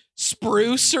him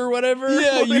Spruce or whatever.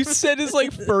 Yeah, you said his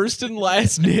like first and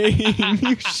last name.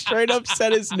 You straight up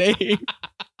said his name.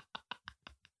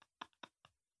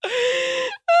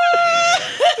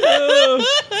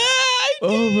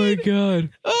 Oh my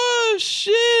God. Oh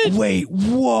shit. Wait,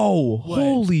 whoa. What?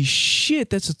 Holy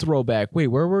shit, that's a throwback. Wait,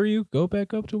 where were you? Go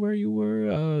back up to where you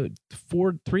were.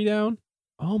 3 down.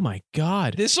 Oh my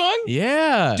God. This song?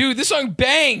 Yeah. Dude, this song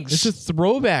bangs. It's a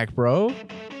throwback, bro.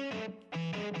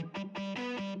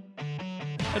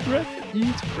 I'd rather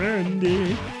eat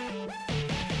brandy.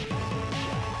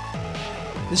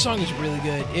 This song is really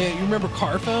good. Yeah, you remember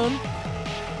Car Phone?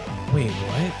 Wait,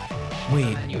 what?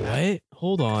 Wait, what?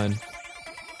 Hold on.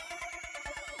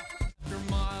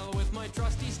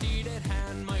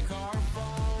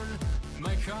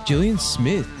 Jillian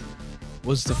Smith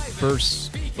was the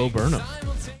first Bo Burnham.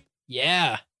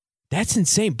 Yeah. That's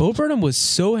insane. Bo Burnham was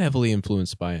so heavily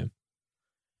influenced by him.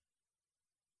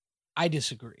 I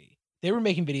disagree. They were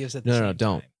making videos at the same No,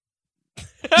 don't.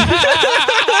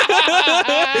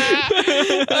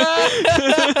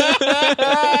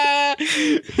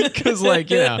 Because, like,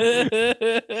 you know.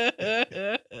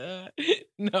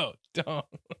 No, don't.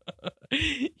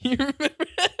 You remember?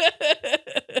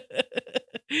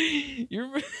 You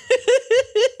remember?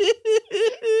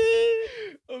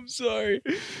 I'm sorry.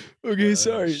 Okay,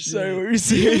 sorry. Shit. Sorry, what were you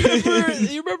saying?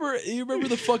 You remember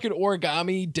the fucking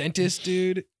origami dentist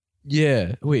dude?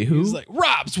 Yeah. Wait, who? He's like,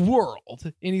 Rob's World.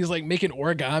 And he's like making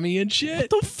origami and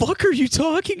shit. What the fuck are you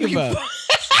talking about?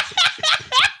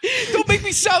 Don't make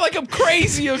me sound like I'm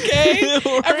crazy, okay?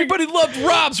 Everybody loved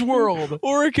Rob's World.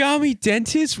 Origami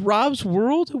dentist, Rob's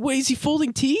World? Wait, is he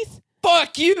folding teeth?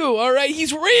 Fuck you, all right?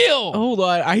 He's real. Hold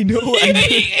on, I know.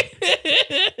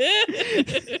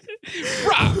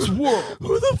 Rob's World.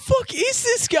 Who the fuck is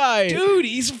this guy? Dude,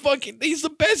 he's the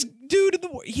best dude in the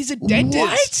world. He's a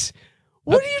dentist.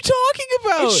 What are you talking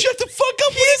about? Shut the fuck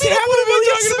up. He doesn't have What am I a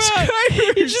talking million about?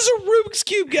 subscribers. He's just a Rubik's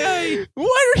Cube guy.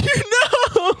 What are you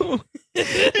know?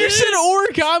 You said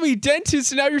origami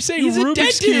dentist, and now you're saying He's a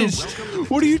Rubik's dentist. Cube.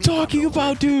 What are you talking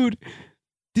about, dude?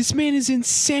 This man is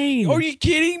insane. Are you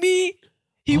kidding me?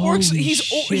 He works. Holy He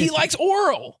shit. likes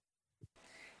oral.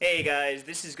 Hey guys,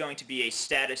 this is going to be a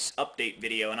status update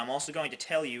video, and I'm also going to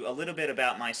tell you a little bit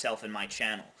about myself and my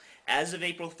channel. As of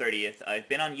April 30th, I've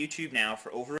been on YouTube now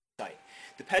for over a site.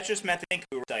 The Petrus Methane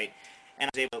site, and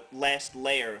I was able to last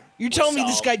layer. You're telling me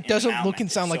this guy doesn't look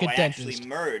and sound like a dentist? I actually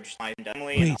merged my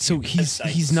Wait, so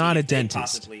he's not a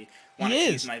dentist. He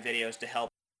is. Use my videos to help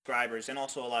subscribers and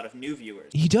also a lot of new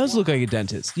viewers. He does look like a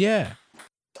dentist. Yeah.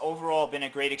 It's overall been a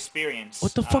great experience.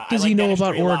 What the fuck does I he like know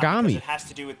about dentistry a lot origami? because it has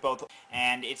to do with both,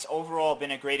 and it's overall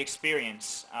been a great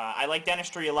experience. I like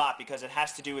dentistry a lot because it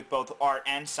has to do with both art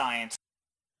and science.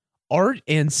 Art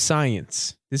and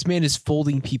science. This man is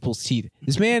folding people's teeth.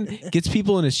 This man gets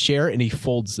people in his chair and he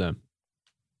folds them.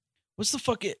 What's the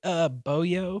fuck?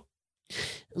 Boyo.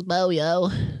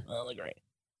 Boyo. Oh, look great.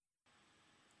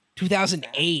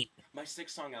 2008. My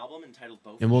 6-song album entitled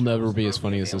Both And we'll never be as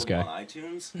funny as this guy. on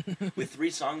iTunes with 3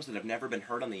 songs that have never been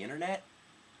heard on the internet.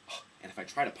 Oh, and if I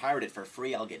try to pirate it for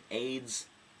free, I'll get AIDS.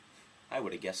 I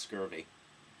would have guessed scurvy.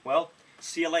 Well,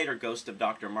 see you later, ghost of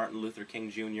Dr. Martin Luther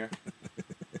King Jr.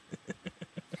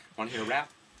 Want to hear a rap?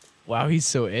 Wow, he's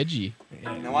so edgy.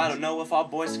 Now, I don't know if all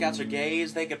Boy Scouts are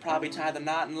gays. They could probably tie the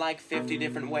knot in like 50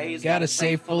 different ways. Got a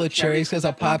safe full of cherries because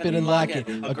I pop it and lock it.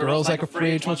 A girl's like a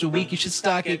fridge. Once a week you should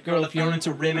stock it. Girl, if you're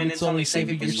into rimming, it's only safe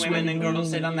if you're swimming. And girl, don't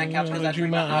sit on that couch because I dream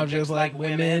about objects like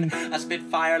women. I spit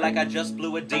fire like I just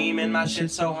blew a demon. My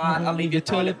shit's so hot, I'll leave your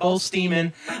toilet bowl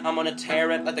steaming. I'm gonna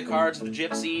tear it like the cards of the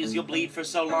gypsies. You'll bleed for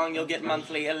so long, you'll get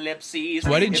monthly ellipses.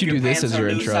 Why didn't you do this as your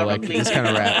intro, like this kind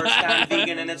of rap?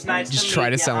 Just Just try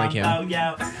to sound like him.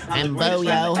 And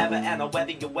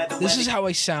Boyo. This is how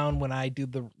I sound when I do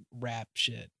the rap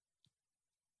shit.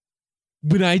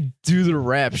 When I do the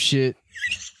rap shit.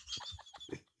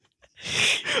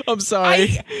 I'm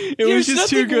sorry. It was just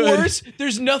too good.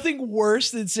 There's nothing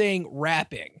worse than saying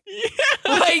rapping.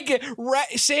 Like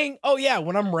saying, oh yeah,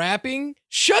 when I'm rapping,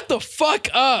 shut the fuck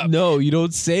up. No, you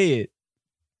don't say it.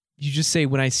 You just say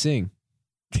when I sing.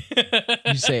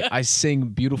 You say I sing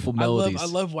beautiful melodies. I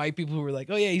love white people who are like,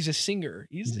 oh yeah, he's a singer.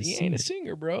 He ain't a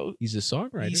singer, bro. He's a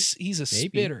songwriter. He's a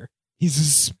spitter. He's a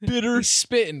spitter. He's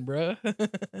spitting, bro.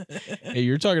 Hey,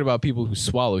 you're talking about people who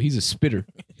swallow. He's a spitter.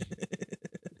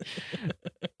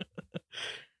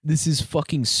 This is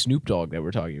fucking Snoop Dogg that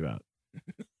we're talking about.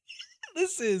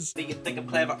 This is Do you think I'm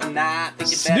clever or not? Think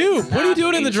Snoop, what are you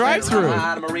doing in the drive-thru?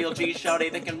 I'm a real G shorty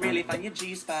that can really find your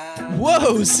G spot.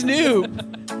 Whoa, Snoop.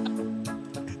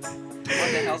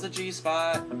 What the hell's a G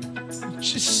spot?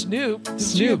 just Snoop.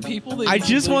 Snoop. People that I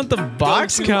just want the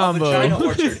box combo. Vagina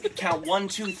orchard. Count 1,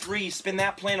 2, 3. Spin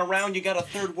that plane around. You got a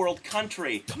third world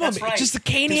country. Come That's on, man, right. just the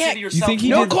Caniac. Consider You yourself think he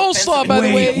No did coleslaw, by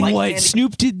the Wait, way. what?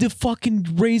 Snoop did the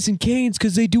fucking Raising Cane's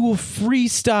because they do a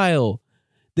freestyle.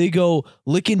 They go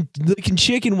licking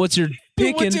chicken. What's your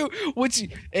picking? What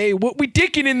we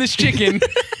dicking in this chicken?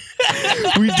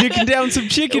 We dicking down some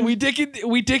chicken. we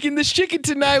dicking this chicken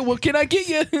tonight. What can I get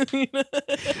you?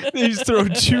 They just throw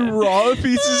 2 raw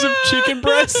pieces of chicken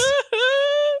breast.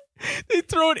 They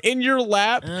throw it in your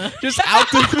lap, just out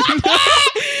the.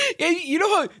 You know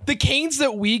how the Canes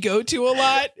that we go to a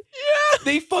lot? Yeah.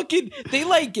 They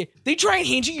try and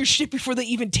hand you your shit before they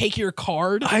even take your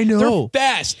card. I know. They're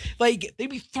fast. Like they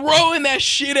be throwing that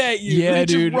shit at you. Yeah, they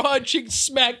dude. Just raw chicken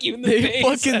smack you in the They face.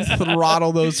 fucking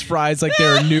throttle those fries like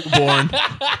they're a newborn.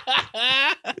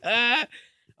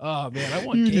 Oh man, I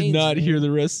want. You Cane's, did not man. hear the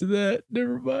rest of that.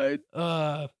 Never mind.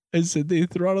 I said they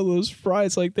throttle those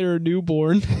fries like they're a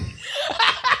newborn.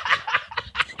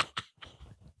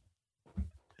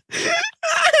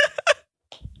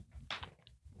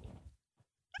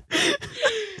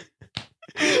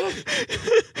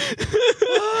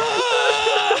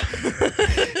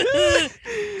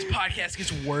 This podcast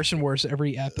gets worse and worse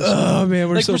every episode. Oh man,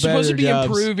 we're like so we're bad supposed at to be our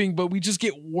jobs. improving, but we just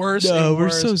get worse. No, and we're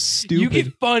worse. so stupid. You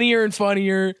get funnier and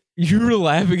funnier. You were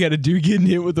laughing at a dude getting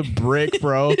hit with a brick,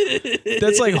 bro.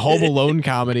 That's like Home Alone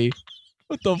comedy.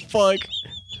 What the fuck?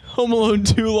 Home Alone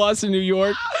 2 Lost in New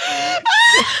York.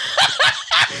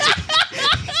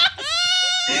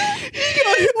 He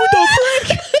got hit with a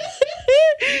brick.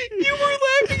 You were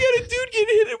laughing at a dude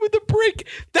getting hit with a brick.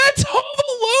 That's Home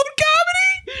Alone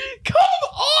comedy? Come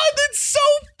on, that's so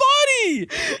funny.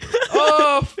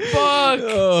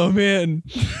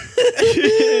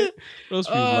 else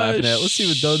were you laughing at? Let's see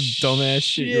what dumbass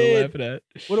shit you're laughing at.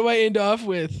 What do I end off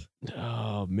with?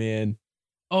 Oh man.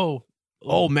 Oh,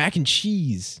 mac and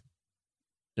cheese.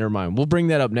 Never mind. We'll bring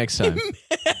that up next time.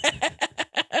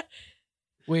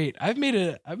 Wait, I've made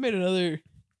another.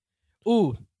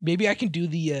 Ooh, maybe I can do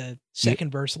the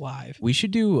second verse live. We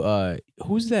should do.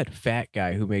 Who's that fat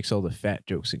guy who makes all the fat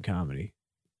jokes in comedy?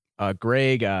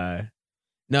 Greg. No,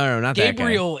 not that guy.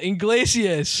 Gabriel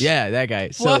Iglesias. Yeah, that guy.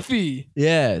 Fluffy.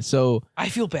 Yeah, so I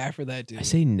feel bad for that dude. I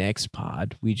say next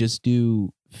pod we just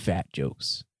do fat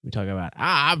jokes. We talk about,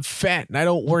 I'm fat and I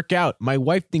don't work out. My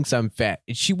wife thinks I'm fat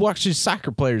and she watches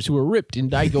soccer players who are ripped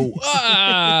and I go,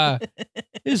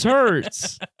 this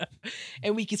hurts.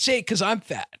 And we could say it because I'm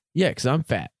fat. Yeah, because I'm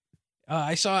fat.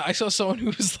 I saw someone who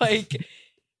was like,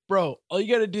 bro, all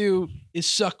you got to do is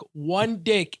suck one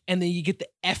dick and then you get the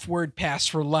F word pass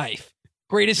for life.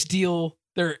 Greatest deal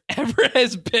there ever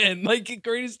has been. Like,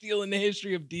 greatest deal in the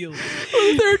history of deals.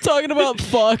 They're talking about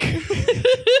fuck. They're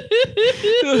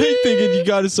thinking you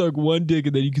gotta suck one dick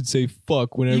and then you can say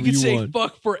fuck whenever you want. You can say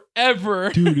fuck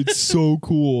forever. Dude, it's so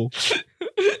cool.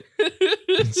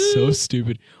 It's so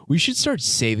stupid. We should start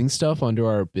saving stuff onto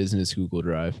our business Google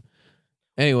Drive.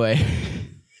 Anyway.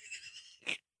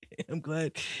 I'm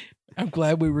glad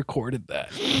we recorded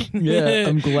that. Yeah,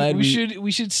 I'm glad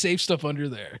we should save stuff under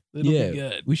there. It'll be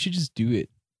good. We should just do it.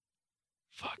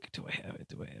 Fuck, do I have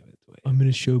it? I'm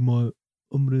gonna show my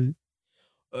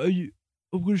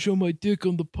dick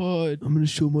on the pod. I'm gonna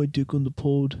show my dick on the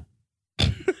pod.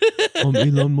 I'm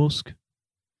Elon Musk.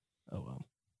 Oh well.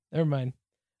 Never mind.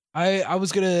 I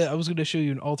was gonna show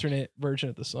you an alternate version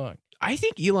of the song. I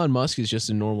think Elon Musk is just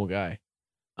a normal guy.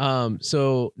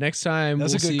 So next time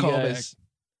that's we'll a good see you callback. guys.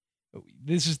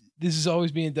 This is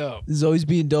always being dope. This is always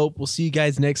being dope. We'll see you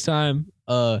guys next time.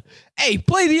 Hey,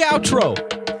 play the outro.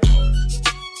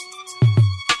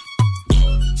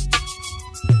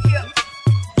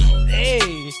 Hey,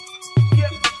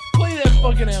 play that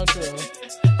fucking outro.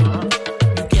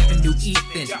 You Kevin, you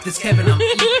Ethan. This Kevin, I'm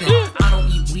Ethan. I don't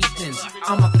eat wheat thins.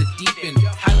 I'm off the deep end.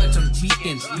 Highlights on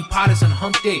weekends. We potters on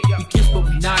hump day. We kiss, but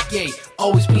we not gay.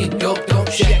 Always being dope,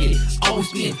 don't check it. Always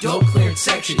being dope, clearing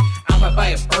section. I might buy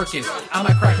a Birkin. I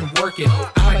might crack and work it.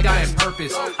 I might die on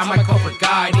purpose. I might call for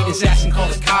God. Need his ass and call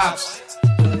the cops.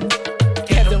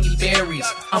 Kev don't eat berries.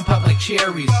 I'm pop like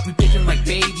cherries. We bitchin' like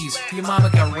babies. Your mama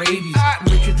got rabies. I'm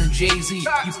richer than Jay-Z.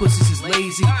 You pussies is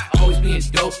lazy. Always being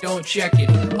dope, don't check it.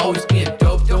 Always being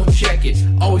dope, don't check it.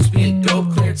 Always being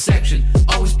dope, cleared section.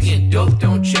 Always being dope,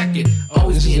 don't check it.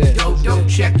 Always being dope, don't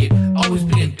check it. Always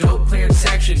being dope, cleared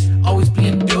section. Always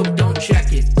being dope, don't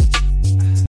check it.